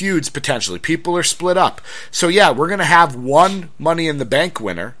with new feuds potentially. People are split up. So yeah, we're going to have one Money in the Bank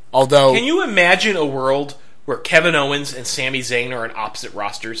winner, although... Can you imagine a world where Kevin Owens and Sami Zayn are on opposite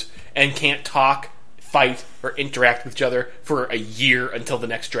rosters and can't talk, fight, or interact with each other for a year until the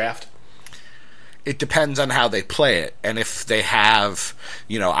next draft? It depends on how they play it, and if they have,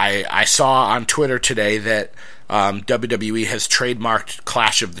 I saw on Twitter today that WWE has trademarked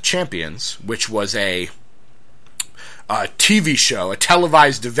Clash of the Champions, which was a TV show, a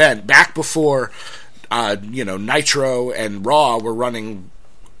televised event, back before, Nitro and Raw were running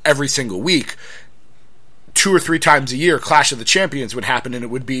every single week. 2 or 3 times a year, Clash of the Champions would happen, and it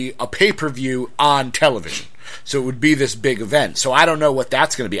would be a pay-per-view on television. So it would be this big event. So I don't know what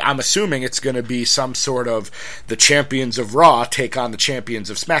that's going to be. I'm assuming it's going to be some sort of the champions of Raw take on the champions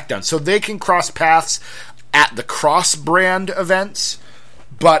of SmackDown. So they can cross paths at the cross-brand events.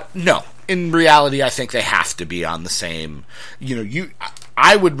 But no, in reality, I think they have to be on the same...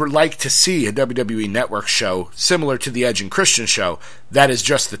 I would like to see a WWE Network show similar to the Edge and Christian show that is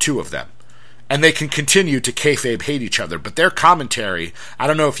just the two of them. And they can continue to kayfabe hate each other. But their commentary... I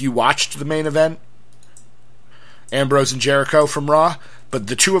don't know if you watched the main event, Ambrose and Jericho from Raw, but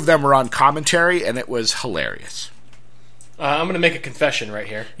the two of them were on commentary, and it was hilarious. I'm going to make a confession right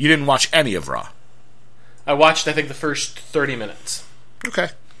here. You didn't watch any of Raw? I watched, I think, the first 30 minutes. Okay.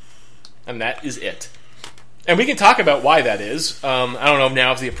 And that is it. And we can talk about why that is. I don't know if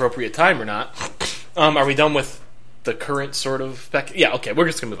now is the appropriate time or not. Are we done with the current sort of... Yeah, okay, we're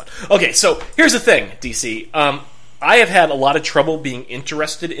just going to move on. Okay, so here's the thing, DC. I have had a lot of trouble being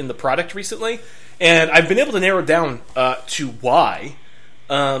interested in the product recently, and I've been able to narrow down to why.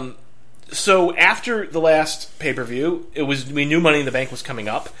 So after the last pay-per-view, we knew Money in the Bank was coming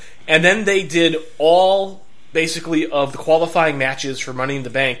up, and then they did all, basically, of the qualifying matches for Money in the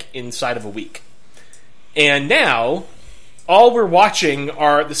Bank inside of a week. And now, all we're watching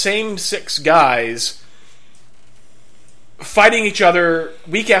are the same 6 guys fighting each other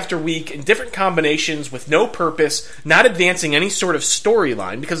week after week in different combinations with no purpose, not advancing any sort of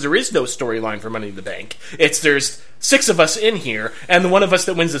storyline, because there is no storyline for Money in the Bank. There's 6 of us in here, and the one of us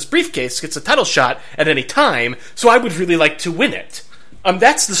that wins this briefcase gets a title shot at any time, so I would really like to win it.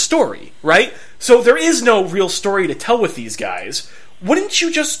 That's the story, right? So there is no real story to tell with these guys. Wouldn't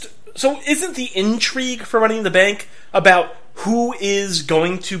you just... So isn't the intrigue for Money in the Bank about who is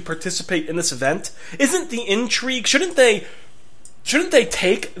going to participate in this event? Isn't the intrigue... Shouldn't they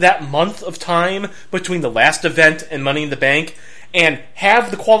take that month of time between the last event and Money in the Bank and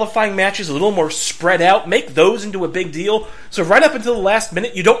have the qualifying matches a little more spread out, make those into a big deal, so right up until the last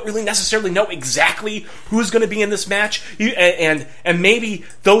minute, you don't really necessarily know exactly who's going to be in this match, and maybe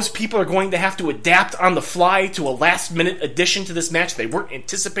those people are going to have to adapt on the fly to a last-minute addition to this match they weren't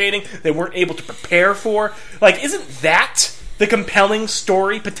anticipating, they weren't able to prepare for. Like, isn't that the compelling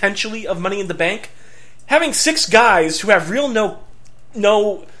story, potentially, of Money in the Bank? Having 6 guys who have real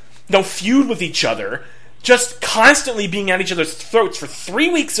no feud with each other, just constantly being at each other's throats for 3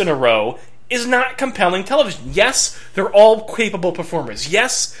 weeks in a row is not compelling television. Yes, they're all capable performers.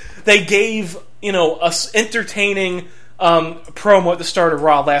 Yes, they gave, us entertaining promo at the start of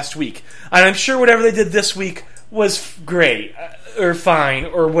Raw last week. And I'm sure whatever they did this week was great, or fine,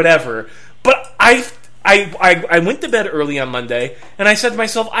 or whatever. But I went to bed early on Monday, and I said to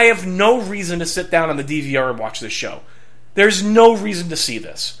myself, I have no reason to sit down on the DVR and watch this show. There's no reason to see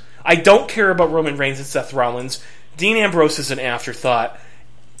this. I don't care about Roman Reigns and Seth Rollins. Dean Ambrose is an afterthought.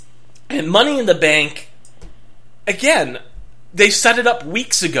 And Money in the Bank, again, they set it up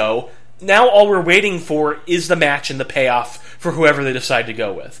weeks ago. Now all we're waiting for is the match and the payoff for whoever they decide to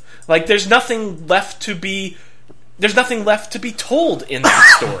go with. Like, there's nothing left to be told in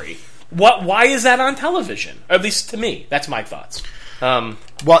that story. Why is that on television? Or at least to me, that's my thoughts.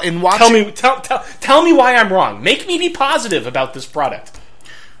 Well, in watching, tell me why I'm wrong. Make me be positive about this product.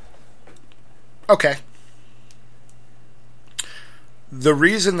 Okay. The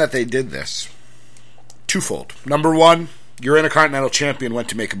reason that they did this, twofold. Number one, your Intercontinental Champion went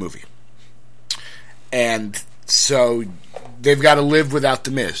to make a movie. And so they've got to live without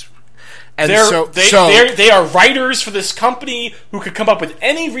The Miz. And they are writers for this company who could come up with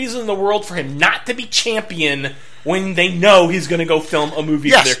any reason in the world for him not to be champion when they know he's going to go film a movie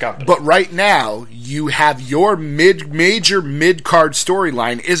for their company. But right now, you have your major mid-card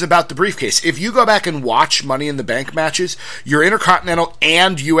storyline is about the briefcase. If you go back and watch Money in the Bank matches, your Intercontinental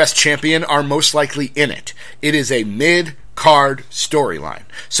and U.S. Champion are most likely in it. It is a mid-card storyline.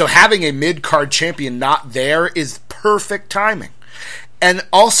 So having a mid-card champion not there is perfect timing. And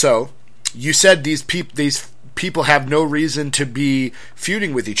also, you said these people have no reason to be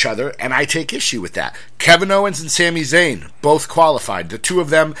feuding with each other, and I take issue with that. Kevin Owens and Sami Zayn both qualified. The two of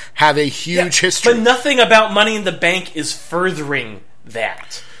them have a huge history. But nothing about Money in the Bank is furthering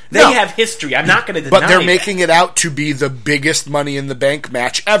that. They have history. I'm not going to deny But they're making it out to be the biggest Money in the Bank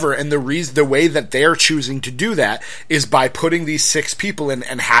match ever, and the way that they're choosing to do that is by putting these 6 people in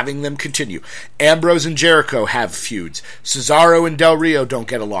and having them continue. Ambrose and Jericho have feuds. Cesaro and Del Rio don't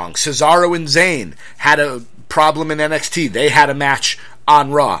get along. Cesaro and Zayn had a problem in NXT. They had a match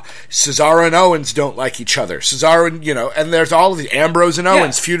on Raw. Cesaro and Owens don't like each other. Cesaro and, and there's all of the Ambrose and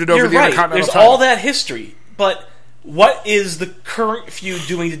Owens feuded over the Intercontinental There's title. all that history, but what is the current feud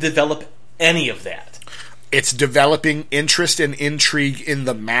doing to develop any of that? It's developing interest and intrigue in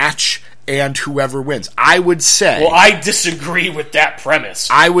the match and whoever wins. I would say... Well, I disagree with that premise.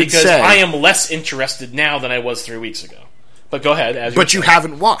 Because I am less interested now than I was 3 weeks ago. But go ahead. But you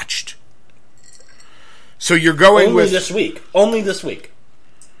haven't watched. So you're going Only this week. Only this week.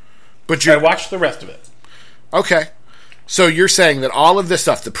 But I watched the rest of it. Okay. So you're saying that all of this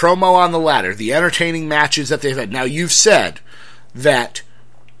stuff, the promo on the ladder, the entertaining matches that they've had. Now, you've said that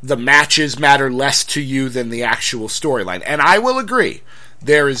the matches matter less to you than the actual storyline. And I will agree.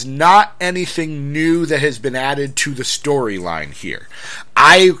 There is not anything new that has been added to the storyline here.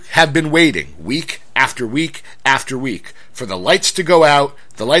 I have been waiting week after week after week for the lights to go out,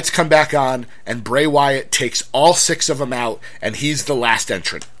 the lights come back on, and Bray Wyatt takes all 6 of them out, and he's the last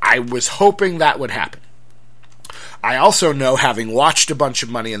entrant. I was hoping that would happen. I also know, having watched a bunch of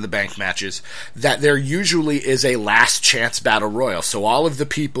Money in the Bank matches, that there usually is a last chance battle royal. So all of the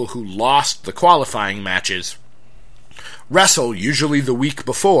people who lost the qualifying matches wrestle usually the week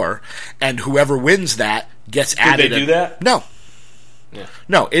before, and whoever wins that gets added. Did they do that? No. Yeah.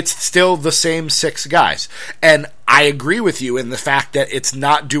 No, it's still the same 6 guys. And I agree with you in the fact that it's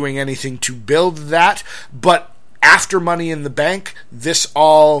not doing anything to build that, but after Money in the Bank, this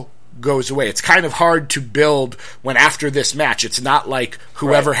all goes away. It's kind of hard to build when after this match, it's not like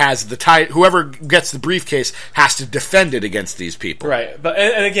whoever has the whoever gets the briefcase has to defend it against these people. Right. But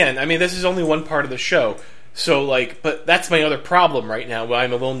and again, I mean, this is only one part of the show. So, but that's my other problem right now. Why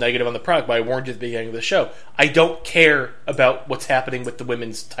I'm a little negative on the product, but I warned you at the beginning of the show. I don't care about what's happening with the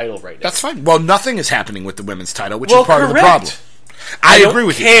women's title right now. That's fine. Well, nothing is happening with the women's title, which is part of the problem. I agree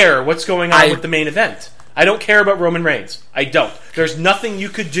with you. I don't care what's going on with the main event. I don't care about Roman Reigns. I don't. There's nothing you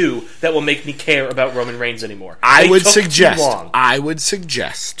could do that will make me care about Roman Reigns anymore. I would suggest,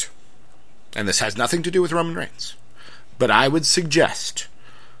 and this has nothing to do with Roman Reigns, but I would suggest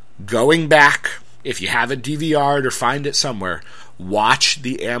going back, if you have it DVR'd or find it somewhere, watch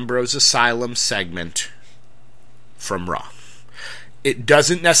the Ambrose Asylum segment from Raw. It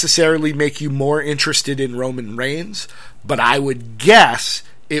doesn't necessarily make you more interested in Roman Reigns, but I would guess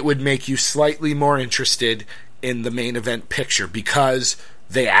it would make you slightly more interested in the main event picture because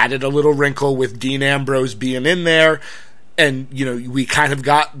they added a little wrinkle with Dean Ambrose being in there, and we kind of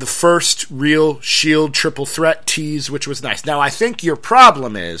got the first real Shield triple threat tease, which was nice. Now, I think your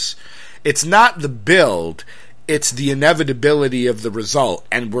problem is it's not the build, it's the inevitability of the result,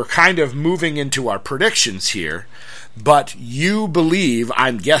 and we're kind of moving into our predictions here, but you believe,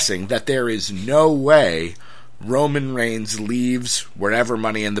 I'm guessing, that there is no way Roman Reigns leaves wherever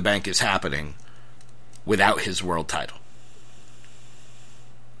Money in the Bank is happening without his world title.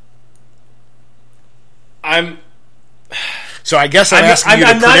 So I guess I'm asking you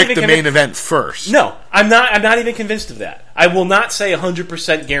to predict the main event first. No, I'm not even convinced of that. I will not say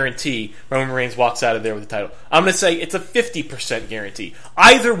 100% guarantee Roman Reigns walks out of there with the title. I'm going to say it's a 50% guarantee.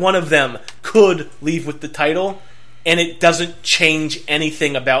 Either one of them could leave with the title, and it doesn't change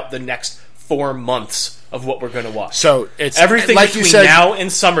anything about the next 4 months of what we're going to watch. So it's everything like between now and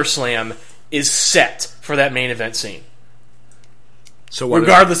SummerSlam is set for that main event scene. So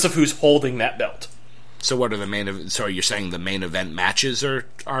regardless of who's holding that belt. So what are the main? So you're saying the main event matches are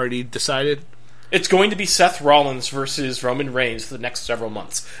already decided? It's going to be Seth Rollins versus Roman Reigns for the next several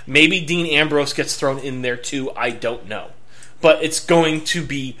months. Maybe Dean Ambrose gets thrown in there too. I don't know, but it's going to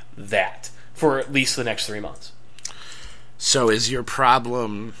be that for at least the next 3 months. So is your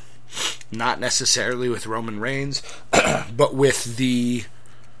problem not necessarily with Roman Reigns, but with the...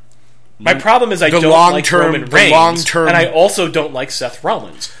 My problem is I don't like Roman Reigns, and I also don't like Seth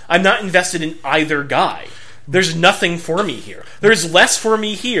Rollins. I'm not invested in either guy. There's nothing for me here. There's less for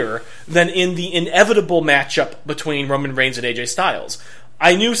me here than in the inevitable matchup between Roman Reigns and AJ Styles.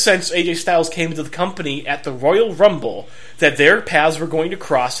 I knew since AJ Styles came into the company at the Royal Rumble that their paths were going to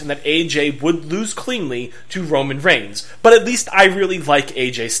cross and that AJ would lose cleanly to Roman Reigns. But at least I really like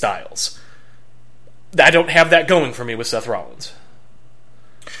AJ Styles. I don't have that going for me with Seth Rollins.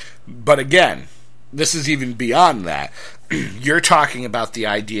 But again, this is even beyond that. You're talking about the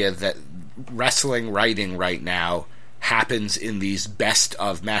idea that wrestling writing right now happens in these best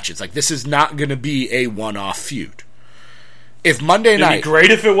of matches. Like, this is not going to be a one-off feud. If Monday night... It'd be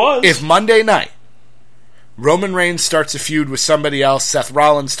great if it was. If Monday night Roman Reigns starts a feud with somebody else, Seth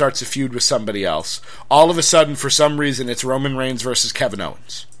Rollins starts a feud with somebody else, all of a sudden, for some reason, it's Roman Reigns versus Kevin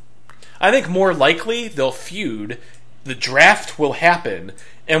Owens. I think more likely they'll feud, the draft will happen,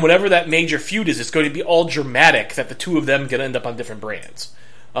 and whatever that major feud is, it's going to be all dramatic that the two of them can end up on different brands.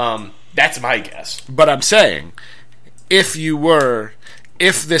 That's my guess. But I'm saying, if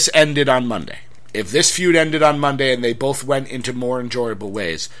this ended on Monday, if this feud ended on Monday and they both went into more enjoyable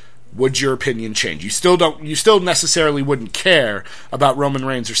ways, would your opinion change? You still necessarily wouldn't care about Roman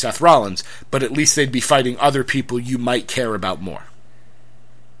Reigns or Seth Rollins, but at least they'd be fighting other people you might care about more.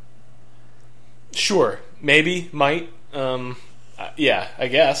 Sure. Maybe. Might. Yeah, I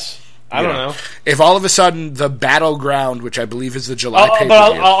guess. I don't know. If all of a sudden the Battleground, which I believe is the July pay-per-view...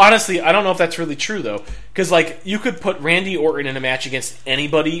 But honestly, I don't know if that's really true, though. Because, you could put Randy Orton in a match against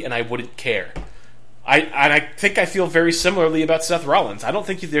anybody, and I wouldn't care. I think I feel very similarly about Seth Rollins. I don't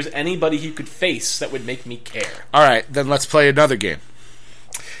think there's anybody he could face that would make me care. All right, then let's play another game.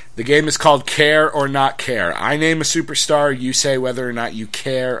 The game is called Care or Not Care. I name a superstar, you say whether or not you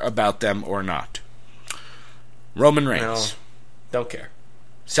care about them or not. Roman Reigns. No, don't care.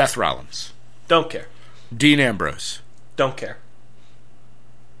 Seth Rollins. Don't care. Dean Ambrose. Don't care.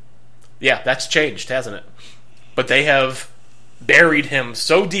 Yeah, that's changed, hasn't it? But they have buried him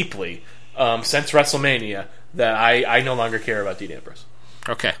so deeply since WrestleMania that I no longer care about Dean Ambrose.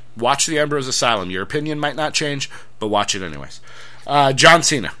 Okay. Watch the Ambrose Asylum. Your opinion might not change, but watch it anyways. John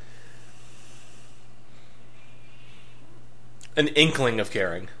Cena. An inkling of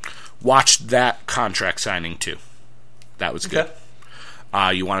caring. Watched that contract signing too. That was good.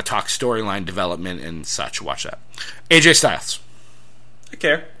 Okay. You want to talk storyline development and such, watch that. AJ Styles. I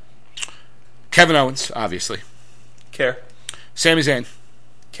care. Kevin Owens, obviously. Care. Sami Zayn.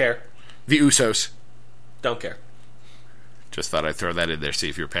 Care. The Usos. Don't care. Just thought I'd throw that in there, see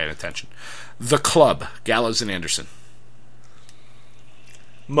if you're paying attention. The Club, Gallows and Anderson.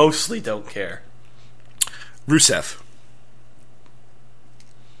 Mostly don't care. Rusev.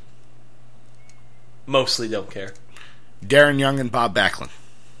 Mostly don't care. Darren Young and Bob Backlund.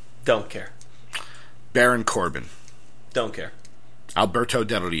 Don't care. Baron Corbin. Don't care. Alberto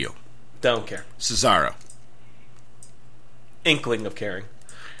Del Rio. Don't care. Cesaro. Inkling of caring.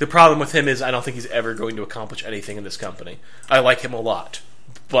 The problem with him is I don't think he's ever going to accomplish anything in this company. I like him a lot,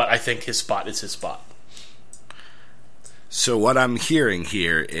 but I think his spot is his spot. So what I'm hearing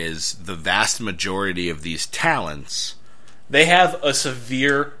here is the vast majority of these talents... They have a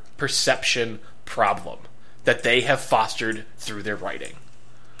severe perception problem that they have fostered through their writing.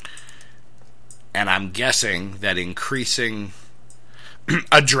 And I'm guessing that increasing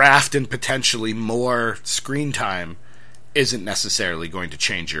a draft and potentially more screen time isn't necessarily going to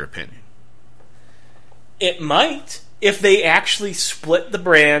change your opinion. It might, if they actually split the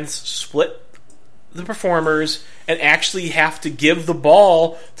brands, split the performers, and actually have to give the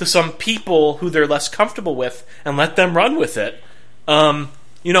ball to some people who they're less comfortable with and let them run with it.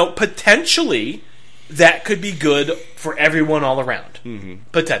 Potentially that could be good for everyone all around. Mm-hmm.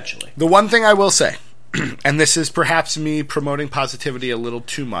 Potentially. The one thing I will say, and this is perhaps me promoting positivity a little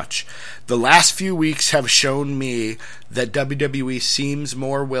too much, the last few weeks have shown me that WWE seems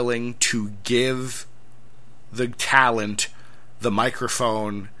more willing to give the talent the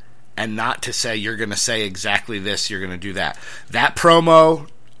microphone and not to say, you're going to say exactly this, you're going to do that. That promo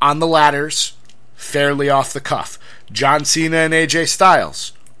on the ladders, fairly off the cuff. John Cena and AJ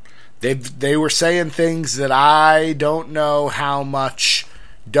Styles, they were saying things that I don't know how much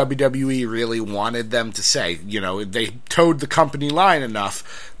WWE really wanted them to say. They towed the company line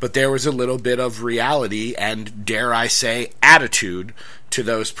enough, but there was a little bit of reality and, dare I say, attitude to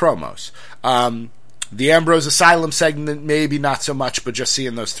those promos. The Ambrose Asylum segment, maybe not so much, but just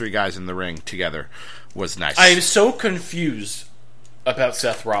seeing those three guys in the ring together was nice. I am so confused about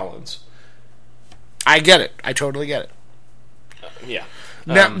Seth Rollins. I get it. I totally get it. Yeah.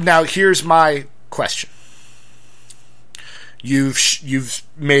 Now, here's my question. You've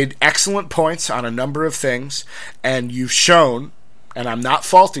made excellent points on a number of things, and you've shown, and I'm not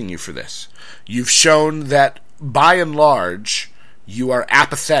faulting you for this, you've shown that, by and large, you are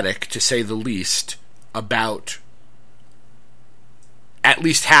apathetic, to say the least, about at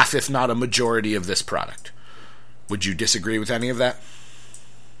least half, if not a majority, of this product. Would you disagree with any of that?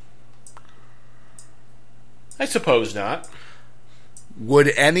 I suppose not. Would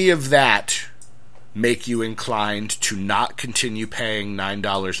any of that make you inclined to not continue paying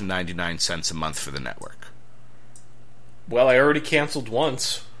 $9.99 a month for the network? Well, I already canceled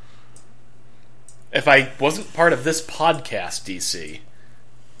once. If I wasn't part of this podcast, DC...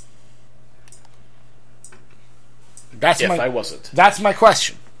 I wasn't. That's my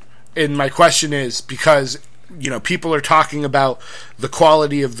question. And my question is because, people are talking about the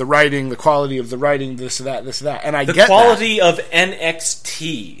quality of the writing, this, that. And I get that. The quality of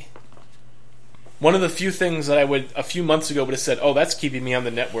NXT. One of the few things that I would, a few months ago, would have said, oh, that's keeping me on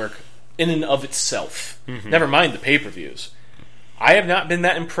the network in and of itself. Mm-hmm. Never mind the pay-per-views. I have not been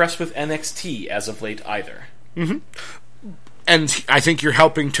that impressed with NXT as of late either. Mm-hmm. And I think you're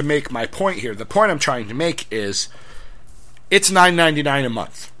helping to make my point here. The point I'm trying to make is, it's $9.99 a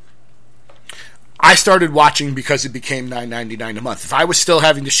month. I started watching because it became $9.99 a month. If I was still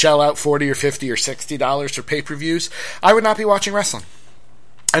having to shell out $40 or $50 or $60 for pay-per-views, I would not be watching wrestling.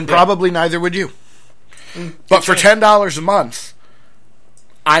 And probably neither would you. But for $10 a month,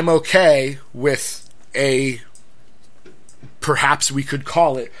 I'm okay with a, perhaps we could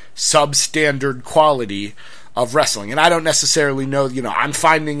call it, substandard quality of wrestling. And I don't necessarily know, I'm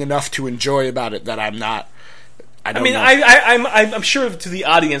finding enough to enjoy about it that I'm not... I'm sure to the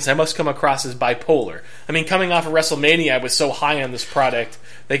audience I must come across as bipolar. Coming off of WrestleMania, I was so high on this product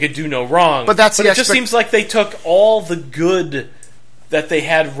they could do no wrong. But it just seems like they took all the good that they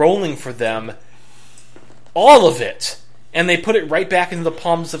had rolling for them, all of it, and they put it right back into the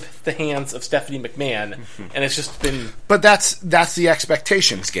palms of the hands of Stephanie McMahon, and it's just been... But that's the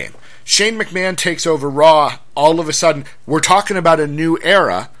expectations game. Shane McMahon takes over Raw, all of a sudden, we're talking about a new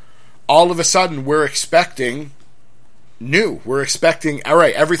era, all of a sudden we're expecting... new. We're expecting, all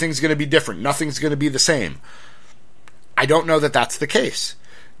right, everything's going to be different. Nothing's going to be the same. I don't know that that's the case.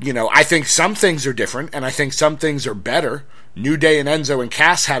 I think some things are different, and I think some things are better. New Day and Enzo and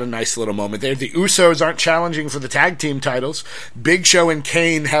Cass had a nice little moment there. The Usos aren't challenging for the tag team titles. Big Show and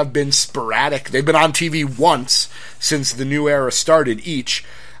Kane have been sporadic. They've been on TV once since the new era started each.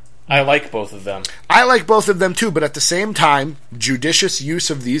 I like both of them. I like both of them too, but at the same time, judicious use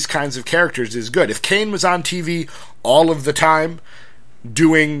of these kinds of characters is good. If Kane was on TV all of the time,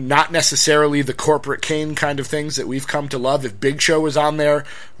 doing not necessarily the corporate Kane kind of things that we've come to love. If Big Show was on there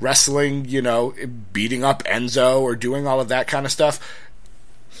wrestling, beating up Enzo or doing all of that kind of stuff,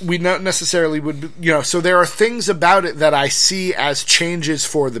 we not necessarily would, so there are things about it that I see as changes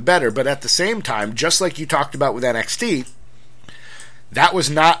for the better, but at the same time, just like you talked about with NXT, that was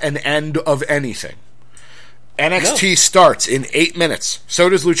not an end of anything. NXT starts in 8 minutes. So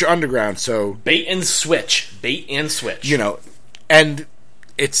does Lucha Underground. So bait and switch. And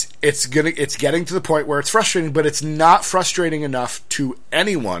it's getting to the point where it's frustrating, but it's not frustrating enough to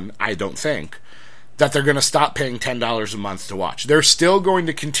anyone, I don't think, that they're going to stop paying $10 a month to watch. They're still going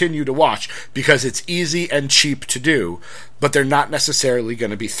to continue to watch because it's easy and cheap to do, but they're not necessarily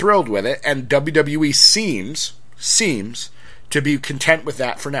going to be thrilled with it, and WWE seems to be content with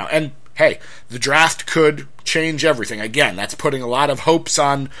that for now. And hey, the draft could change everything. Again, that's putting a lot of hopes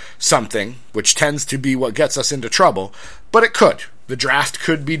on something, which tends to be what gets us into trouble, but it could. The draft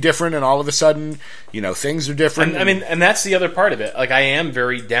could be different, and all of a sudden, things are different. And that's the other part of it. Like, I am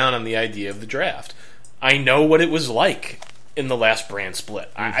very down on the idea of the draft. I know what it was like in the last brand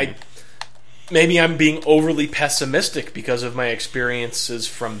split. Mm-hmm. Maybe I'm being overly pessimistic because of my experiences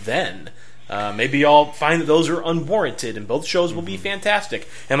from then. Maybe I'll find that those are unwarranted, and both shows will be fantastic.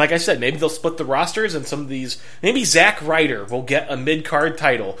 And like I said, maybe they'll split the rosters, and some of these... Maybe Zack Ryder will get a mid-card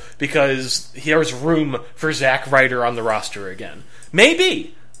title because there's room for Zack Ryder on the roster again.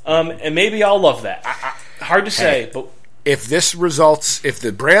 Maybe. And maybe I'll love that. Hard to say, but... If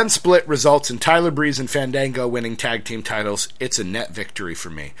the brand split results in Tyler Breeze and Fandango winning tag team titles, it's a net victory for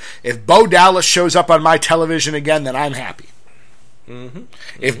me. If Bo Dallas shows up on my television again, then I'm happy. Mm-hmm.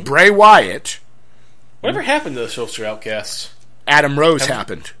 If Bray Wyatt... Whatever happened to the Social Outcasts? Adam Rose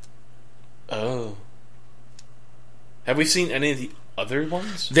happened. Oh. Have we seen any of the other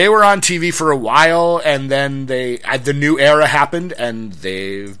ones? They were on TV for a while, and then the new era happened, and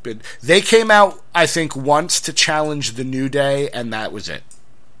they came out, I think, once to challenge the New Day, and that was it.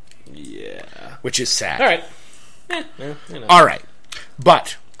 Yeah. Which is sad. All right. All right.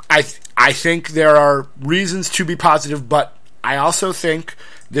 But I think there are reasons to be positive, but I also think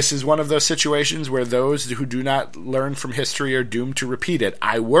this is one of those situations where those who do not learn from history are doomed to repeat it.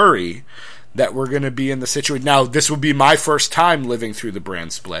 I worry that we're going to be in the situation. Now, this will be my first time living through the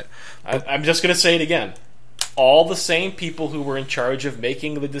brand split. I'm just going to say it again. All the same people who were in charge of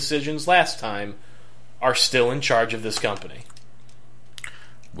making the decisions last time are still in charge of this company.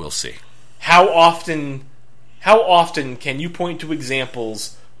 We'll see. How often can you point to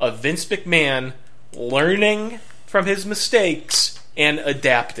examples of Vince McMahon learning from his mistakes and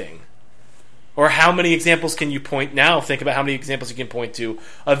adapting? Or how many examples can you point now? Think about how many examples you can point to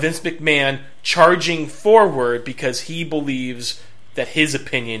of Vince McMahon charging forward because he believes that his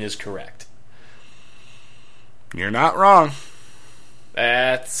opinion is correct. You're not wrong.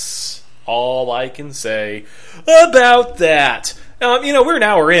 That's all I can say about that. We're an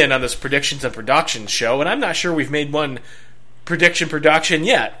hour in on this predictions and production show, and I'm not sure we've made one prediction production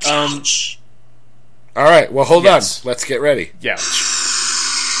yet. All right, well, hold on. Let's get ready. Yeah.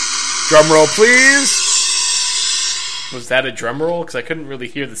 Drum roll, please. Was that a drum roll? Because I couldn't really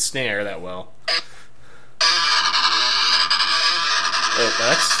hear the snare that well. Oh,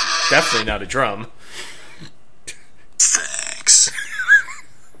 that's definitely not a drum. Thanks.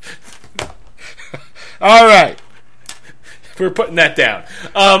 All right. We're putting that down.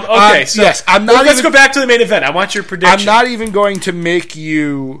 Okay, so yes, let's go back to the main event. I want your prediction. I'm not even going to make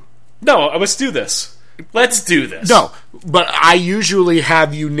you... No, let's do this. Let's do this. No, but I usually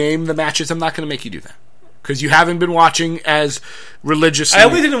have you name the matches. I'm not going to make you do that because you haven't been watching as religiously. I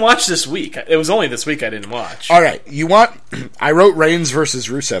only didn't watch this week. It was only this week I didn't watch. All right, I wrote Reigns versus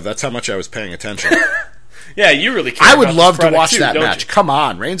Rusev. That's how much I was paying attention. Yeah, you really care. I would love to watch that match. You? Come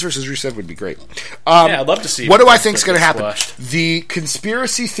on, Reigns versus Rusev would be great. Yeah, I'd love to see. What do I think is going to happen? The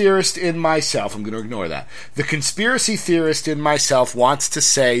conspiracy theorist in myself, I'm going to ignore that. The conspiracy theorist in myself wants to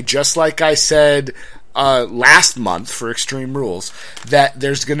say, just like I said last month for Extreme Rules, that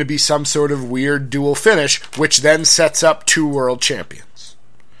there's going to be some sort of weird dual finish, which then sets up 2 world champions.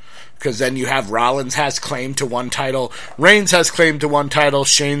 Because then you have Rollins has claim to 1 title, Reigns has claim to 1 title,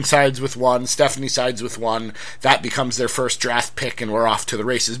 Shane sides with 1, Stephanie sides with 1. That becomes their first draft pick, and we're off to the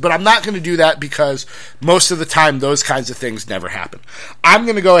races. But I'm not going to do that because most of the time those kinds of things never happen. I'm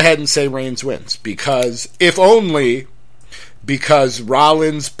going to go ahead and say Reigns wins, because if only because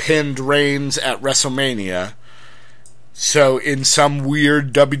Rollins pinned Reigns at WrestleMania. So in some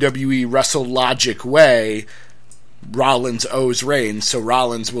weird WWE Wrestle Logic way, Rollins owes Reigns, so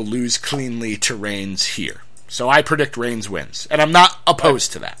Rollins will lose cleanly to Reigns here. So I predict Reigns wins, and I'm not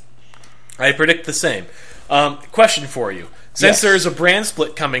opposed to that. I predict the same. Question for you. Since Yes. there's a brand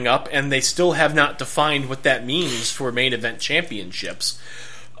split coming up, and they still have not defined what that means for main event championships,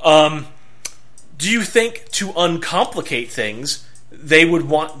 do you think, to uncomplicate things, they would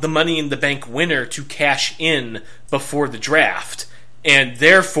want the Money in the Bank winner to cash in before the draft, and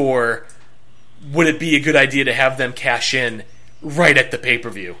therefore, would it be a good idea to have them cash in right at the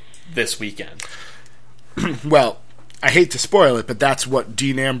pay-per-view this weekend? Well, I hate to spoil it, but that's what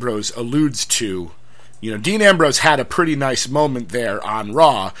Dean Ambrose alludes to. You know, Dean Ambrose had a pretty nice moment there on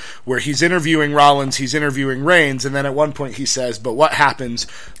Raw where he's interviewing Rollins, he's interviewing Reigns, and then at one point he says, but what happens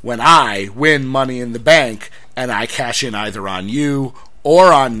when I win Money in the Bank and I cash in either on you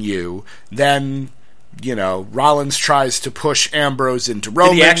or on you? Then, you know, Rollins tries to push Ambrose into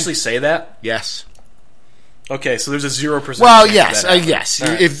Roman. Did he actually say that? Yes. Okay, so there's a 0% Well, chance yes, of that happening. yes. All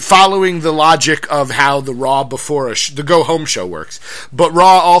right. If following the logic of how the Raw before the Go Home show works, but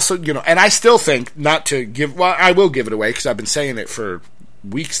Raw also, you know, and I still think not to give. Well, I will give it away because I've been saying it for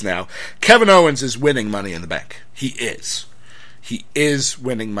weeks now. Kevin Owens is winning Money in the Bank. He is. He is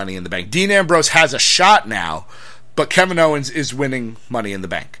winning Money in the Bank. Dean Ambrose has a shot now, but Kevin Owens is winning Money in the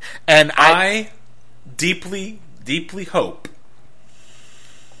Bank, and I deeply, deeply hope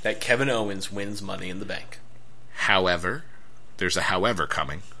that Kevin Owens wins Money in the Bank. However, there's a however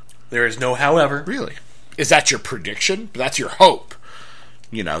coming. There is no however. Really? Is that your prediction? That's your hope.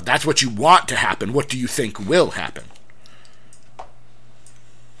 You know, that's what you want to happen. What do you think will happen?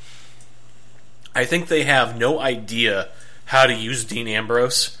 I think they have no idea how to use Dean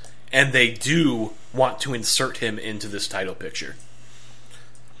Ambrose, and they do want to insert him into this title picture.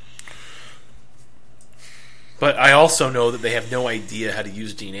 But I also know that they have no idea how to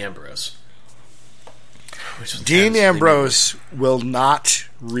use Dean Ambrose. Dean Ambrose will not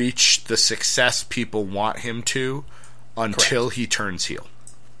reach the success people want him to until he turns heel.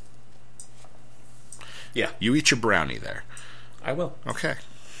 Yeah, You eat your brownie there. I will. Okay.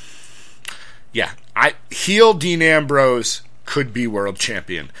 Yeah, heel Dean Ambrose could be world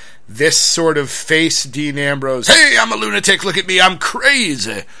champion. This sort of face Dean Ambrose, hey, I'm a lunatic, look at me, I'm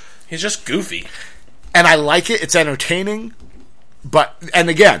crazy. He's just goofy. And I like it, it's entertaining, and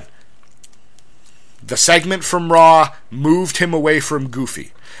again, the segment from Raw moved him away from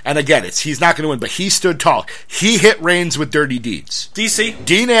goofy. And again, he's not going to win, but he stood tall. He hit Reigns with dirty deeds. DC?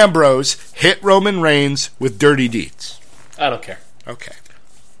 Dean Ambrose hit Roman Reigns with dirty deeds. I don't care. Okay.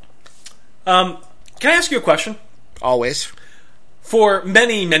 Can I ask you a question? Always. For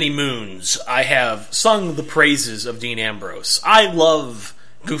many, many moons, I have sung the praises of Dean Ambrose. I love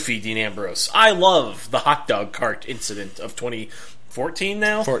goofy Dean Ambrose. I love the hot dog cart incident of 2014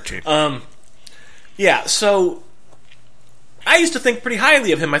 now? 14. Yeah, so I used to think pretty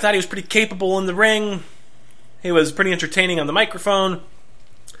highly of him. I thought he was pretty capable in the ring. He was pretty entertaining on the microphone.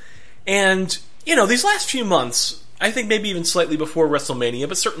 And, you know, these last few months, I think maybe even slightly before WrestleMania,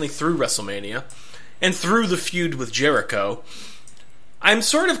 but certainly through WrestleMania, and through the feud with Jericho, I'm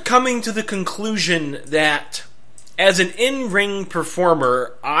sort of coming to the conclusion that as an in-ring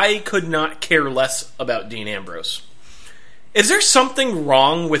performer, I could not care less about Dean Ambrose. Is there something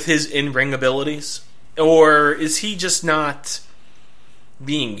wrong with his in-ring abilities? Or is he just not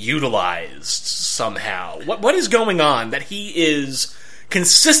being utilized somehow? What is going on that he is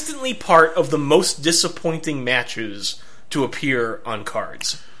consistently part of the most disappointing matches to appear on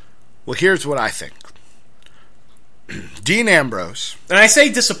cards? Well, here's what I think. Dean Ambrose. And I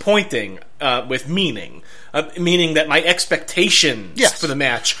say disappointing with meaning. Meaning that my expectations for the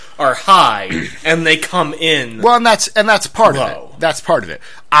match are high, and they come in. Well, and that's part low. of it. That's part of it.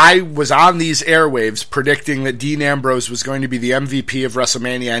 I was on these airwaves predicting that Dean Ambrose was going to be the MVP of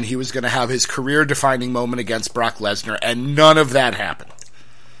WrestleMania, and he was going to have his career-defining moment against Brock Lesnar, and none of that happened.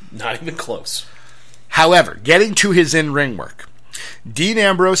 Not even close. However, getting to his in-ring work, Dean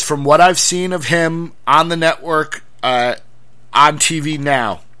Ambrose, from what I've seen of him on the network, on TV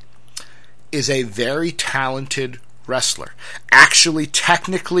now, is a very talented wrestler. Actually,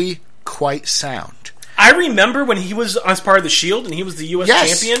 technically, quite sound. I remember when he was as part of the Shield and he was the U.S.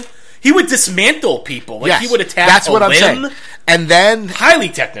 champion, he would dismantle people. Like, he would attack That's what I'm limb. saying. And then, Highly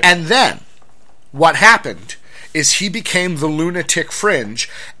technical. and then, what happened is he became the lunatic fringe,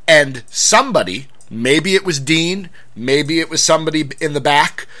 and somebody, maybe it was Dean, maybe it was somebody in the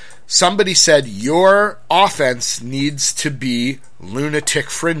back, somebody said, your offense needs to be lunatic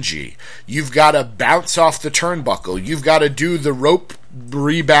fringy. You've got to bounce off the turnbuckle. You've got to do the rope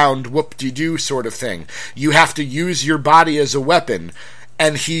rebound whoop-de-doo sort of thing. You have to use your body as a weapon.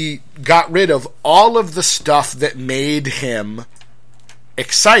 And he got rid of all of the stuff that made him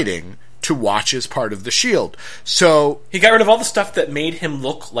exciting to watch as part of the Shield. So He got rid of all the stuff that made him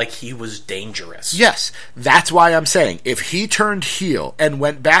look like he was dangerous. yes, that's why I'm saying if he turned heel and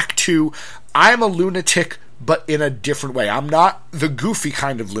went back to, I'm a lunatic, but in a different way. I'm not the goofy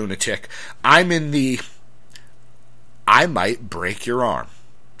kind of lunatic. I'm in the, I might break your arm.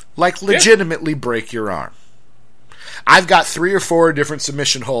 Like, legitimately break your arm. I've got 3 or 4 different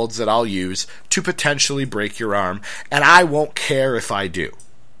submission holds that I'll use to potentially break your arm, and I won't care if I do.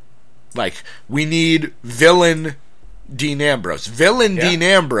 Like, we need villain Dean Ambrose. Villain Dean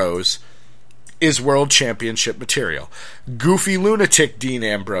Ambrose is world championship material. Goofy lunatic Dean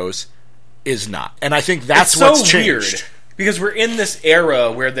Ambrose is not. And I think that's It's what's so changed. weird because we're in this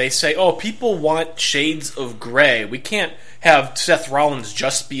era where they say, "Oh, people want shades of gray. We can't have Seth Rollins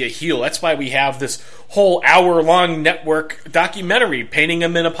just be a heel." That's why we have this whole hour-long network documentary painting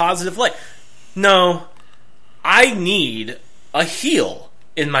him in a positive light. No, I need a heel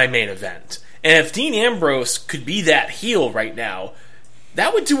in my main event. And if Dean Ambrose could be that heel right now,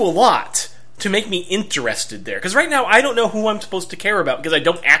 that would do a lot to make me interested there. Because right now, I don't know who I'm supposed to care about because I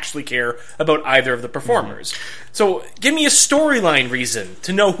don't actually care about either of the performers. So give me a storyline reason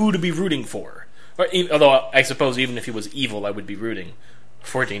to know who to be rooting for. Or, although I suppose even if he was evil, I would be rooting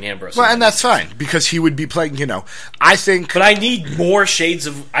for Dean Ambrose. Well, and that's fine, because he would be playing, I think... But I need more shades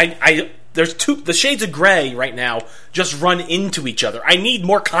of... There's the shades of gray right now just run into each other. I need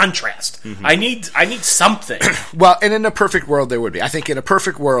more contrast. I need something. Well, and in a perfect world, there would be. I think in a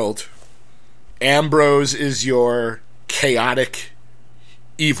perfect world, Ambrose is your chaotic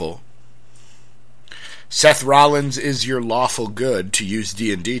evil. Seth Rollins is your lawful good, to use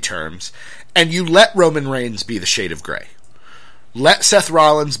D&D terms. And you let Roman Reigns be the shade of gray. Let Seth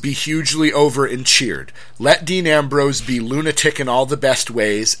Rollins be hugely over and cheered. Let Dean Ambrose be lunatic in all the best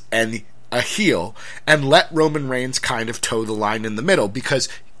ways and a heel, and let Roman Reigns kind of toe the line in the middle, because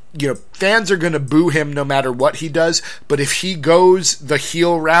fans are going to boo him no matter what he does, but if he goes the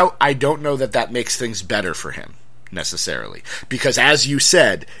heel route, I don't know that makes things better for him, necessarily. Because, as you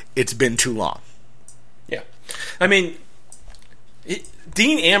said, it's been too long. Yeah. I mean,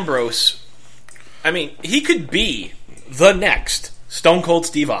 Dean Ambrose, he could be the next Stone Cold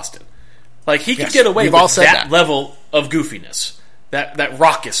Steve Austin. Like, he could get away with that level of goofiness. That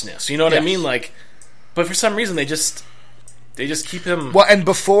raucousness, you know what I mean? Like, but for some reason they just keep him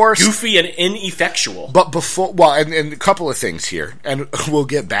goofy and ineffectual. But before, and a couple of things here, and we'll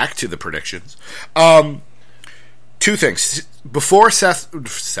get back to the predictions. 2 things before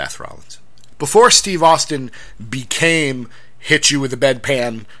Seth Rollins, before Steve Austin became hit you with a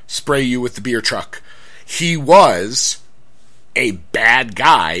bedpan, spray you with the beer truck, he was a bad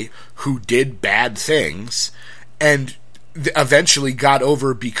guy who did bad things, and eventually got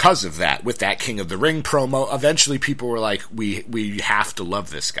over because of that, with that King of the Ring promo. Eventually people were like, we have to love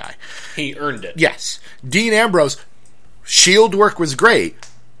this guy. He earned it. Yes. Dean Ambrose, Shield work was great,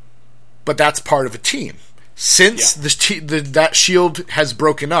 but that's part of a team. Since that Shield has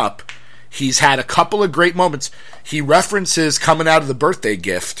broken up, he's had a couple of great moments. He references coming out of the birthday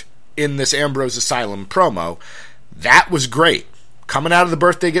gift in this Ambrose Asylum promo. That was great. Coming out of the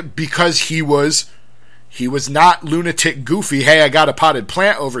birthday gift, because he was not lunatic goofy, hey, I got a potted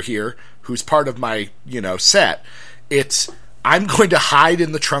plant over here who's part of my, set. It's, I'm going to hide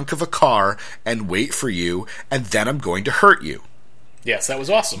in the trunk of a car and wait for you, and then I'm going to hurt you. Yes, that was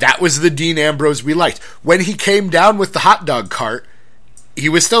awesome. That was the Dean Ambrose we liked. When he came down with the hot dog cart, he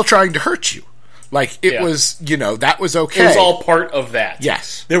was still trying to hurt you. Like, it was, that was okay. It was all part of that.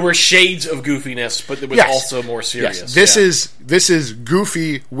 Yes. There were shades of goofiness, but there was also more serious. Yes. This is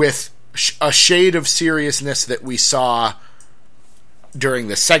goofy with a shade of seriousness that we saw during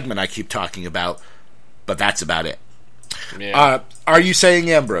the segment I keep talking about, but that's about it. Yeah. Are you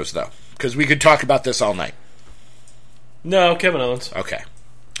saying Ambrose, though? Because we could talk about this all night. No, Kevin Owens. Okay.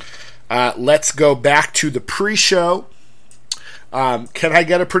 Let's go back to the pre-show. Can I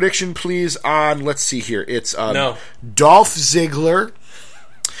get a prediction, please, on, let's see here, it's Dolph Ziggler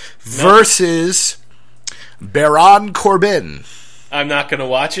versus Baron Corbin. I'm not going to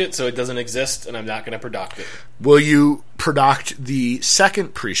watch it, so it doesn't exist, and I'm not going to predict it. Will you predict the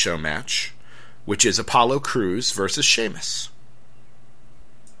second pre-show match, which is Apollo Crews versus Sheamus?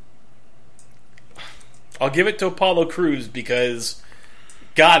 I'll give it to Apollo Crews because,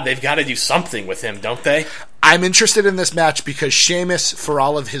 God, they've got to do something with him, don't they? I'm interested in this match because Sheamus, for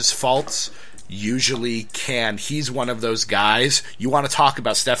all of his faults, usually can. He's one of those guys. You want to talk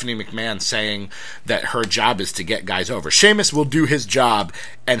about Stephanie McMahon saying that her job is to get guys over. Sheamus will do his job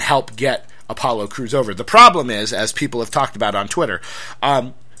and help get Apollo Crews over. The problem is, as people have talked about on Twitter,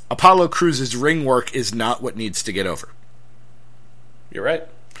 Apollo Crews' ring work is not what needs to get over. You're right.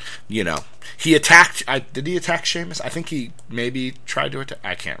 You know, he attacked. Did he attack Sheamus? I think he maybe tried to attack.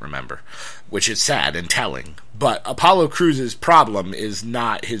 I can't remember, which is sad and telling. But Apollo Crews' problem is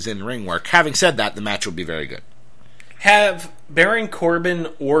not his in-ring work. Having said that, the match will be very good. Have Baron Corbin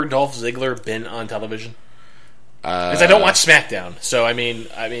or Dolph Ziggler been on television? Because I don't watch SmackDown, so I mean,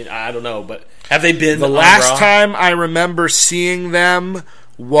 I don't know, but have they been? The on last Raw? time I remember seeing them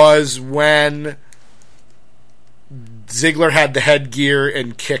was when Ziggler had the headgear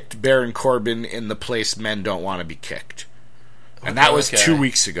and kicked Baron Corbin in the place men don't want to be kicked. And that was 2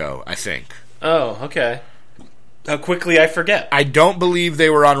 weeks ago, I think. Oh, okay. How quickly I forget. I don't believe they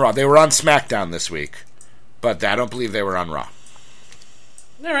were on Raw. They were on SmackDown this week, but I don't believe they were on Raw.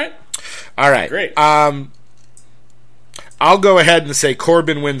 All right. All right. Great. I'll go ahead and say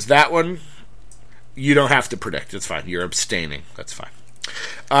Corbin wins that one. You don't have to predict. It's fine. You're abstaining. That's fine.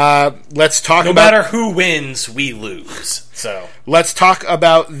 Let's talk No about... matter who wins, we lose. So Let's talk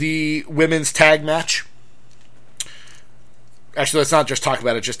about the women's tag match. Actually, let's not just talk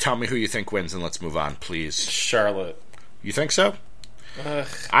about it. Just tell me who you think wins, and let's move on, please. Charlotte. You think so?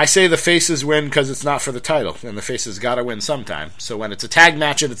 I say the faces win because it's not for the title, and the faces got to win sometime. So when it's a tag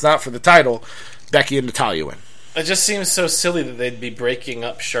match and it's not for the title, Becky and Natalya win. It just seems so silly that they'd be breaking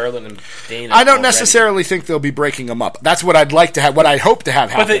up Charlotte and Dana. I don't already. necessarily think they'll be breaking them up. That's what I'd like to have. What I hope to have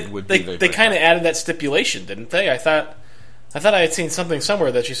But happen they kind of added that stipulation, didn't they? I thought I had seen something somewhere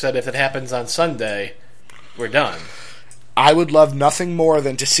that you said if it happens on Sunday, we're done. I would love nothing more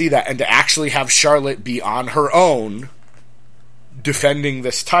than to see that and to actually have Charlotte be on her own defending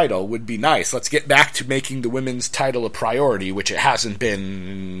this title would be nice. Let's get back to making the women's title a priority, which it hasn't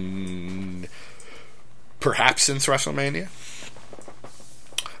been perhaps since WrestleMania.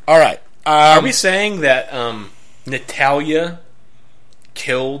 All right. Are we saying that Natalya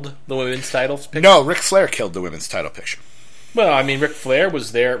killed the women's title picture? No, Ric Flair killed the women's title picture. Well, I mean, Ric Flair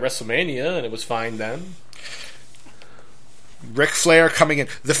was there at WrestleMania, and it was fine then. Ric Flair coming in.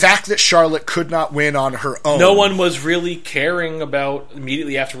 The fact that Charlotte could not win on her own. No one was really caring about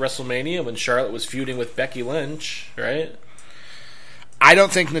immediately after WrestleMania when Charlotte was feuding with Becky Lynch, right? I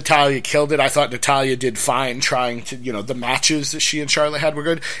don't think Natalya killed it. I thought Natalya did fine trying to, the matches that she and Charlotte had were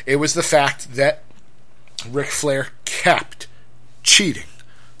good. It was the fact that Ric Flair kept cheating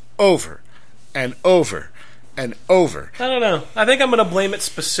over and over and over. I don't know. I think I'm going to blame it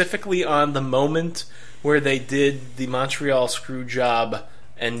specifically on the moment where they did the Montreal screw job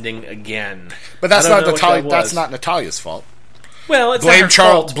ending again. But that's I don't not know what Natalya. that was. That's not Natalya's fault. Well, it's Blame not her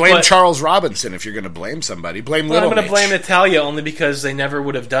fault, but Charles Robinson if you're going to blame somebody. Blame I'm Little going to Mitch. blame Natalya only because they never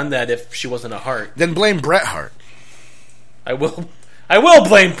would have done that if she wasn't a Hart. Then blame Bret Hart. I will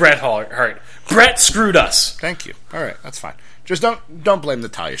blame Bret Hart. Bret screwed us. Thank you. All right, that's fine. Just don't blame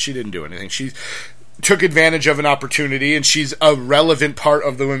Natalya. She didn't do anything. She took advantage of an opportunity, and she's a relevant part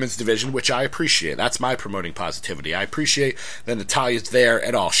of the women's division, which I appreciate. That's my promoting positivity. I appreciate that Natalya's there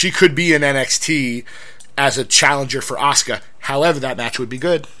at all. She could be in NXT as a challenger for Asuka. However, that match would be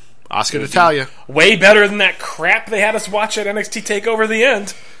good. Asuka Natalya. Way better than that crap they had us watch at NXT TakeOver the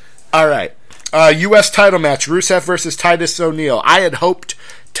end. All right. U.S. title match, Rusev versus Titus O'Neil. I had hoped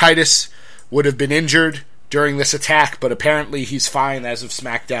Titus would have been injured during this attack, but apparently he's fine as of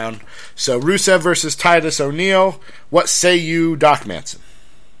SmackDown. So Rusev versus Titus O'Neil. What say you, Doc Manson?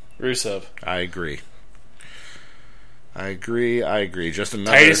 Rusev. I agree. Just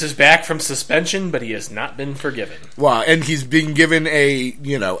another... Titus is back from suspension, but he has not been forgiven. Well, and he's being given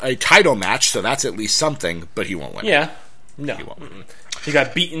a title match, so that's at least something, but he won't win. Yeah. No. He won't. He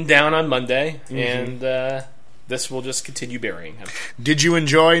got beaten down on Monday, and this will just continue burying him. Did you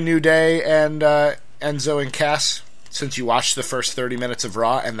enjoy New Day and Enzo and Cass since you watched the first 30 minutes of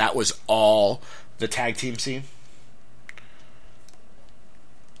Raw, and that was all the tag team scene?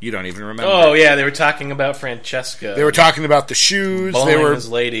 You don't even remember. Oh, yeah, they were talking about Francesca. They were talking about the shoes. Bowling They were. his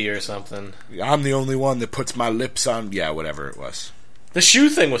lady or something. I'm the only one that puts my lips on. Yeah, whatever it was. The shoe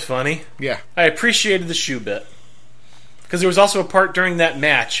thing was funny. Yeah. I appreciated the shoe bit. Because there was also a part during that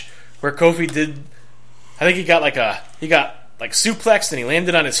match where Kofi did... I think he got suplexed and he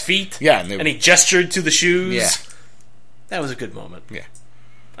landed on his feet. Yeah. And he gestured to the shoes. Yeah. That was a good moment. Yeah.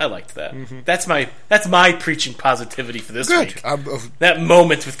 I liked that. Mm-hmm. That's my preaching positivity for this Good. week. That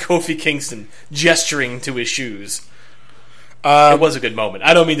moment with Kofi Kingston gesturing to his shoes. It was a good moment.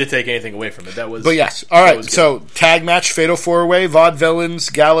 I don't mean to take anything away from it. That was. But yes. All right. So tag match, Fatal 4-Way,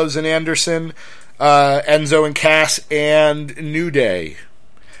 Vaudevillains, Gallows and Anderson, Enzo and Cass, and New Day.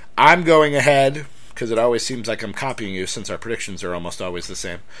 I'm going ahead because it always seems like I'm copying you since our predictions are almost always the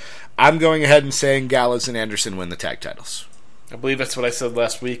same. I'm going ahead and saying Gallows and Anderson win the tag titles. I believe that's what I said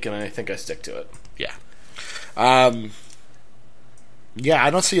last week, and I think I stick to it. Yeah. Yeah, I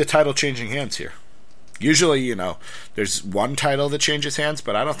don't see a title changing hands here. Usually, there's one title that changes hands,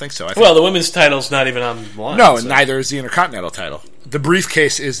 but I don't think so. Well, the women's title's not even on the line. No, and neither is the Intercontinental title. The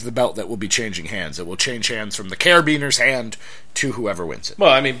briefcase is the belt that will be changing hands. It will change hands from the Carabiner's hand to whoever wins it.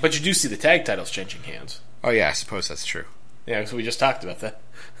 Well, I mean, but you do see the tag titles changing hands. Oh, yeah, I suppose that's true. Yeah, so we just talked about that.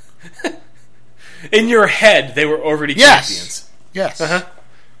 In your head, they were already champions. Yes. Uh-huh.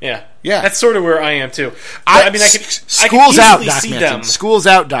 Yeah. Yeah. That's sort of where I am, too. I could School's out, easily Doc see Manson. them. School's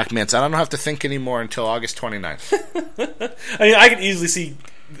out, Doc Manson. I don't have to think anymore until August 29th. I mean, I could easily see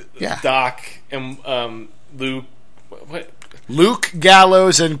Yeah. Doc and Luke. What? Luke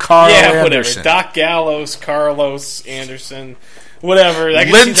Gallows and Carl Anderson. Whatever. Doc Gallows, Carlos Anderson, whatever. I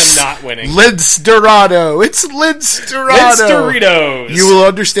can see them not winning. Lince Dorado. It's Lince Dorado. Lince Doritos. You will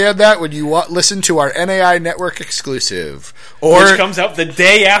understand that when you listen to our NAI Network exclusive. Which comes out the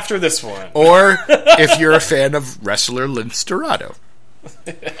day after this one. Or if you're a fan of wrestler Lince Dorado.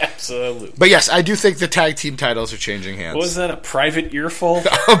 Absolutely. But yes, I do think the tag team titles are changing hands. What was that, a private earful?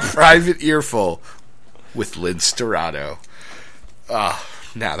 A private earful with Lince Dorado.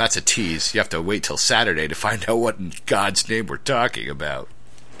 Now, that's a tease. You have to wait till Saturday to find out what in God's name we're talking about.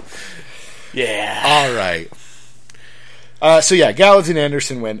 Yeah. All right. So, yeah, Gallows and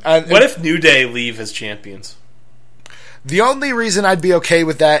Anderson win. What if New Day leave as champions? The only reason I'd be okay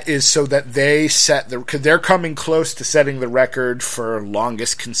with that is so that they because they're coming close to setting the record for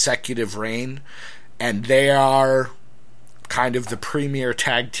longest consecutive reign, and they are kind of the premier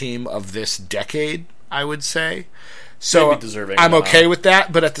tag team of this decade, I would say. So I'm okay with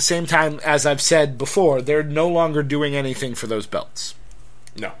that, but at the same time, as I've said before, they're no longer doing anything for those belts.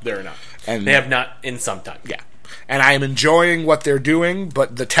 No, they're not. And they have not in some time. Yeah. And I am enjoying what they're doing,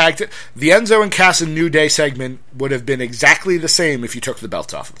 but the Enzo and Cass and New Day segment would have been exactly the same if you took the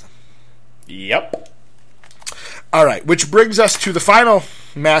belts off of them. Yep. All right, which brings us to the final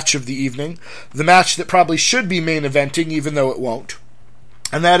match of the evening, the match that probably should be main eventing, even though it won't.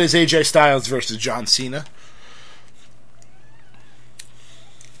 And that is AJ Styles versus John Cena.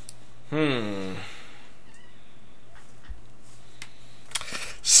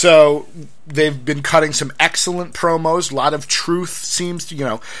 So they've been cutting some excellent promos. A lot of truth seems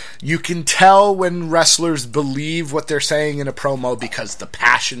to, you can tell when wrestlers believe what they're saying in a promo because the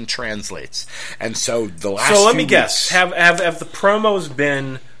passion translates. And so the last So let me guess. Have the promos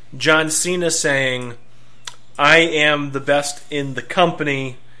been John Cena saying, I am the best in the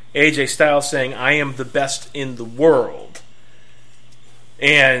company, AJ Styles saying, I am the best in the world.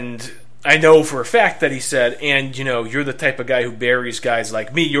 And I know for a fact that he said, and, you're the type of guy who buries guys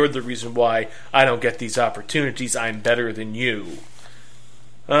like me. You're the reason why I don't get these opportunities. I'm better than you.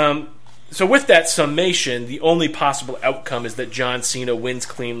 So with that summation, the only possible outcome is that John Cena wins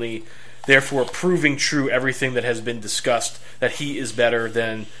cleanly, therefore proving true everything that has been discussed, that he is better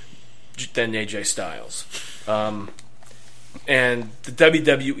than AJ Styles. And the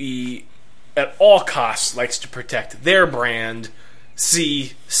WWE, at all costs, likes to protect their brand.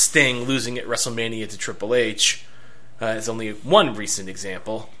 See Sting losing at WrestleMania to Triple H is only one recent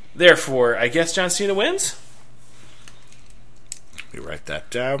example. Therefore, I guess John Cena wins? Let me write that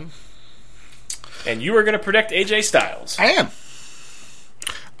down. And you are going to predict AJ Styles. I am.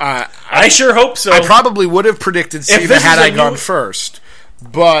 I sure hope so. I probably would have predicted Cena had I gone first.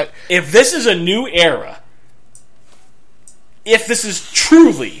 But if this is a new era, if this is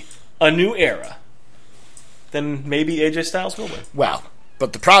truly a new era, then maybe AJ Styles will win. Well,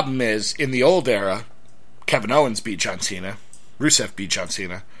 but the problem is, in the old era, Kevin Owens beat John Cena. Rusev beat John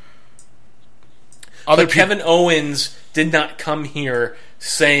Cena. Kevin Owens did not come here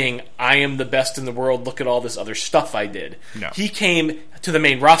saying, I am the best in the world, look at all this other stuff I did. No. He came to the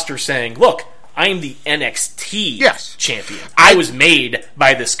main roster saying, look, I am the NXT champion. I was made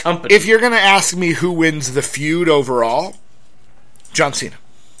by this company. If you're going to ask me who wins the feud overall, John Cena.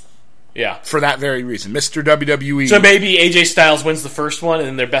 Yeah. For that very reason. Mr. WWE. So maybe AJ Styles wins the first one and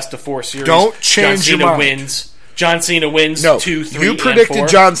then their best of 4 series. Don't change your mind. John Cena wins no, 2, 3, you predicted and 4.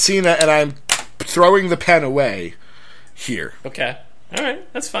 John Cena, and I'm throwing the pen away here. Okay. All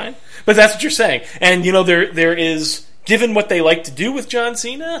right. That's fine. But that's what you're saying. And, there is, given what they like to do with John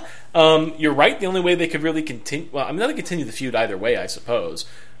Cena, you're right. The only way they could really continue... Well, I'm not going to continue the feud either way, I suppose.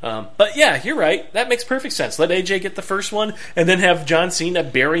 But yeah, you're right. That makes perfect sense. Let AJ get the first one, and then have John Cena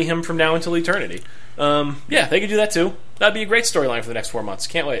bury him from now until eternity. Yeah, they could do that too. That'd be a great storyline for the next 4 months.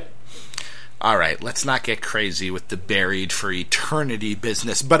 Can't wait. All right, let's not get crazy with the buried for eternity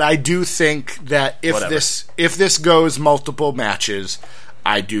business. But I do think that if this goes multiple matches,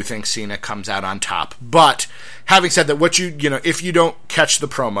 I do think Cena comes out on top. But having said that, if you don't catch the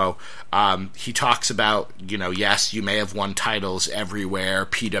promo, he talks about, yes, you may have won titles everywhere,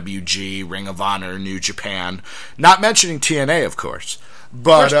 PWG, Ring of Honor, New Japan, not mentioning TNA, of course.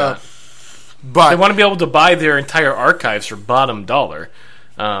 But they want to be able to buy their entire archives for bottom dollar.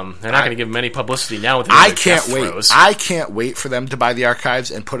 They're not going to give them any publicity now with I can't wait. I can't wait for them to buy the archives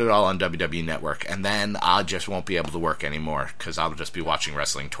and put it all on WWE Network, and then I just won't be able to work anymore because I'll just be watching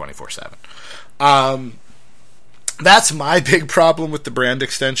wrestling 24/7. That's my big problem with the brand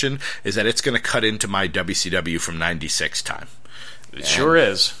extension, is that it's going to cut into my WCW from '96 time. It sure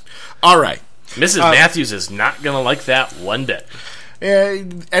is. All right, Mrs. Matthews is not going to like that one bit.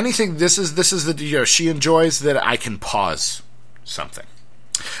 Anything. This is the she enjoys that I can pause something.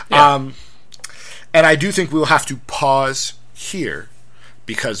 Yeah. And I do think we'll have to pause here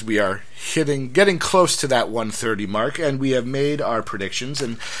because we are getting close to that 1:30 mark, and we have made our predictions.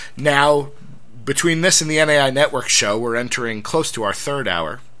 And now, between this and the NAI Network show, we're entering close to our third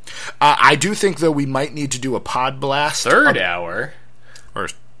hour. I do think, though, we might need to do a pod blast. Third hour? Or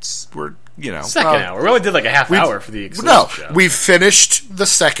we're, second hour. We only did like a half hour for the exclusive show. We finished the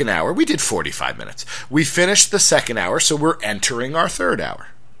second hour. We did 45 minutes. We finished the second hour, so we're entering our third hour.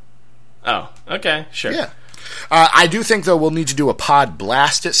 Oh, okay, sure. Yeah. I do think, though, we'll need to do a pod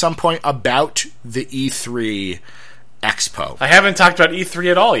blast at some point about the E3 Expo. I haven't talked about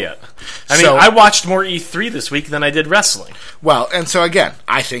E3 at all yet. I watched more E3 this week than I did wrestling. Well, and so, again,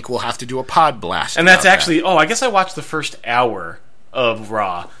 I think we'll have to do a pod blast. And that's actually... I guess I watched the first hour of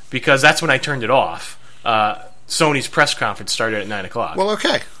Raw, because that's when I turned it off. Sony's press conference started at 9 o'clock. Well,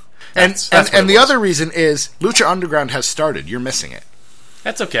 okay. That's and the other reason is Lucha Underground has started. You're missing it.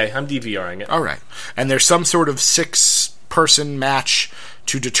 That's okay. I'm DVRing it. All right. And there's some sort of 6-person match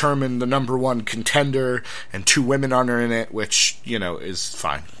to determine the number one contender, and 2 women are in it, which, is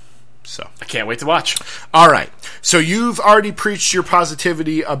fine. So I can't wait to watch. All right. So you've already preached your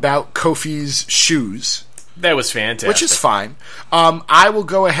positivity about Kofi's shoes. That was fantastic. Which is fine. I will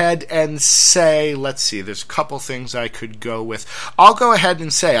go ahead and say, let's see, there's a couple things I could go with. I'll go ahead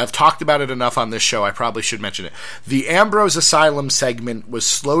and say, I've talked about it enough on this show, I probably should mention it. The Ambrose Asylum segment was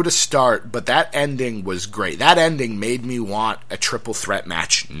slow to start, but that ending was great. That ending made me want a triple threat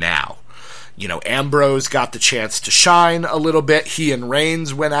match now. Ambrose got the chance to shine a little bit. He and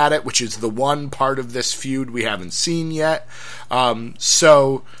Reigns went at it, which is the one part of this feud we haven't seen yet.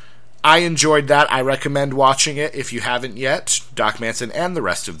 So I enjoyed that. I recommend watching it if you haven't yet. Doc Manson and the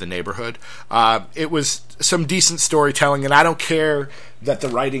rest of the neighborhood. It was some decent storytelling, and I don't care that the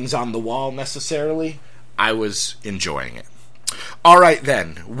writing's on the wall necessarily. I was enjoying it. All right,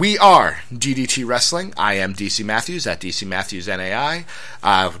 then. We are DDT Wrestling. I am DC Matthews at DC Matthews NAI.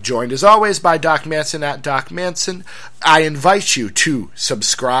 Joined as always by Doc Manson at Doc Manson. I invite you to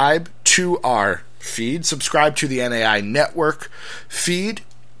subscribe to our feed. Subscribe to the NAI Network feed.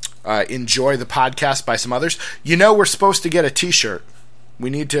 Enjoy the podcast by some others. We're supposed to get a T-shirt. We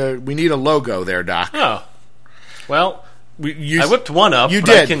need a logo there, Doc. Oh, well, I whipped one up. You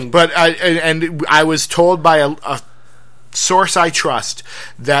did, but I was told by a source I trust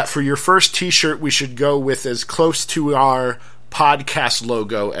that for your first T-shirt, we should go with as close to our podcast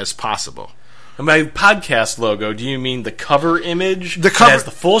logo as possible. And by podcast logo, do you mean the cover image? The cover has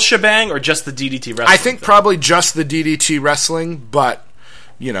the full shebang, or just the DDT Wrestling? I think probably just the DDT Wrestling, but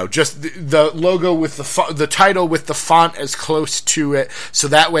just the logo with the title with the font as close to it, so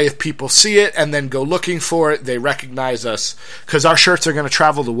that way if people see it and then go looking for it, they recognize us, because our shirts are going to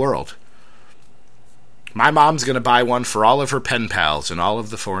travel the world. My mom's going to buy one for all of her pen pals in all of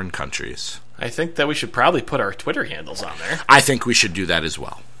the foreign countries. I think that we should probably put our Twitter handles on there. I think we should do that as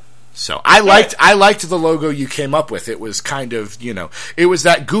well. So I liked the logo you came up with. It was kind of, it was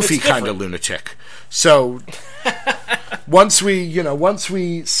that goofy kind of lunatic. So once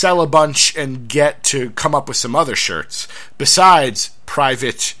we sell a bunch and get to come up with some other shirts, besides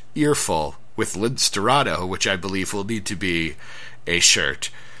Private Earful with Lid Storado, which I believe will need to be a shirt,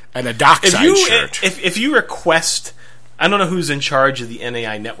 and a Dockside shirt. If you request, I don't know who's in charge of the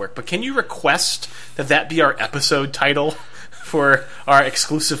NAI Network, but can you request that be our episode title for our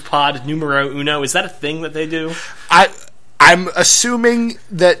exclusive pod numero uno? Is that a thing that they do? I'm assuming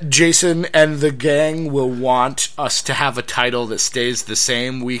that Jason and the gang will want us to have a title that stays the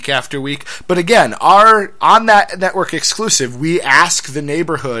same week after week. But again, on that network exclusive, we ask the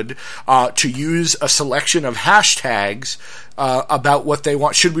neighborhood to use a selection of hashtags about what they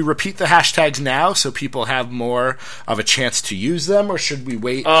want. Should we repeat the hashtags now so people have more of a chance to use them, or should we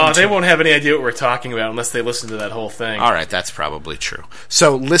wait? They won't have any idea what we're talking about unless they listen to that whole thing. All right, that's probably true.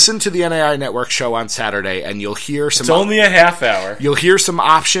 So listen to the NAI Network show on Saturday, and you'll hear some... It's only a half hour. You'll hear some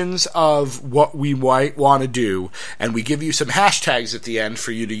options of what we might want to do, and we give you some hashtags at the end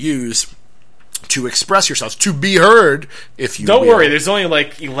for you to use to express yourselves, to be heard, if you Don't will. worry, there's only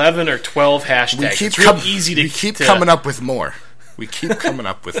like 11 or 12 hashtags. It's real easy to... We keep coming up with more. We keep coming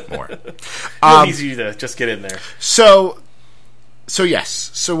up with more. Real easy to just get in there. So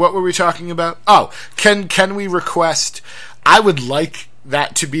yes. So what were we talking about? Oh, can we request... I would like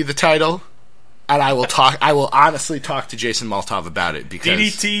that to be the title, and I will honestly talk to Jason Maltov about it, because...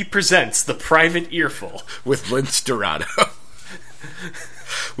 DDT presents The Private Earful. With Lince Dorado.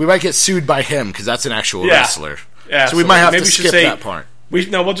 We might get sued by him, because that's an actual wrestler. Yeah, so we might have to skip that part.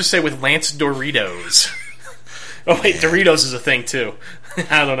 We'll just say with Lance Doritos. Oh, wait, Doritos is a thing, too.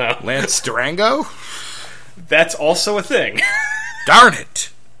 I don't know. Lance Durango? That's also a thing. Darn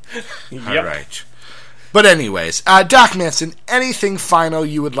it. Yep. All right. But anyways, Doc Manson, anything final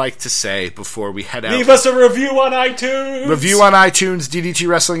you would like to say before we head out? Leave us a review on iTunes. Review on iTunes,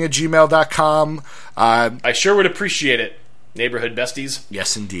 ddtwrestling@gmail.com. I sure would appreciate it. Neighborhood besties.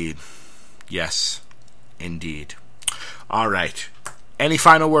 Yes, indeed. Yes, indeed. All right. Any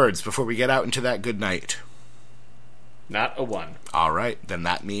final words before we get out into that good night? Not a one. All right. Then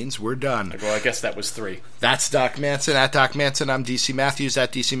that means we're done. Well, I guess that was 3. That's Doc Manson. At Doc Manson, I'm DC Matthews.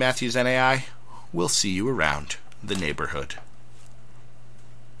 At DC Matthews NAI. We'll see you around the neighborhood.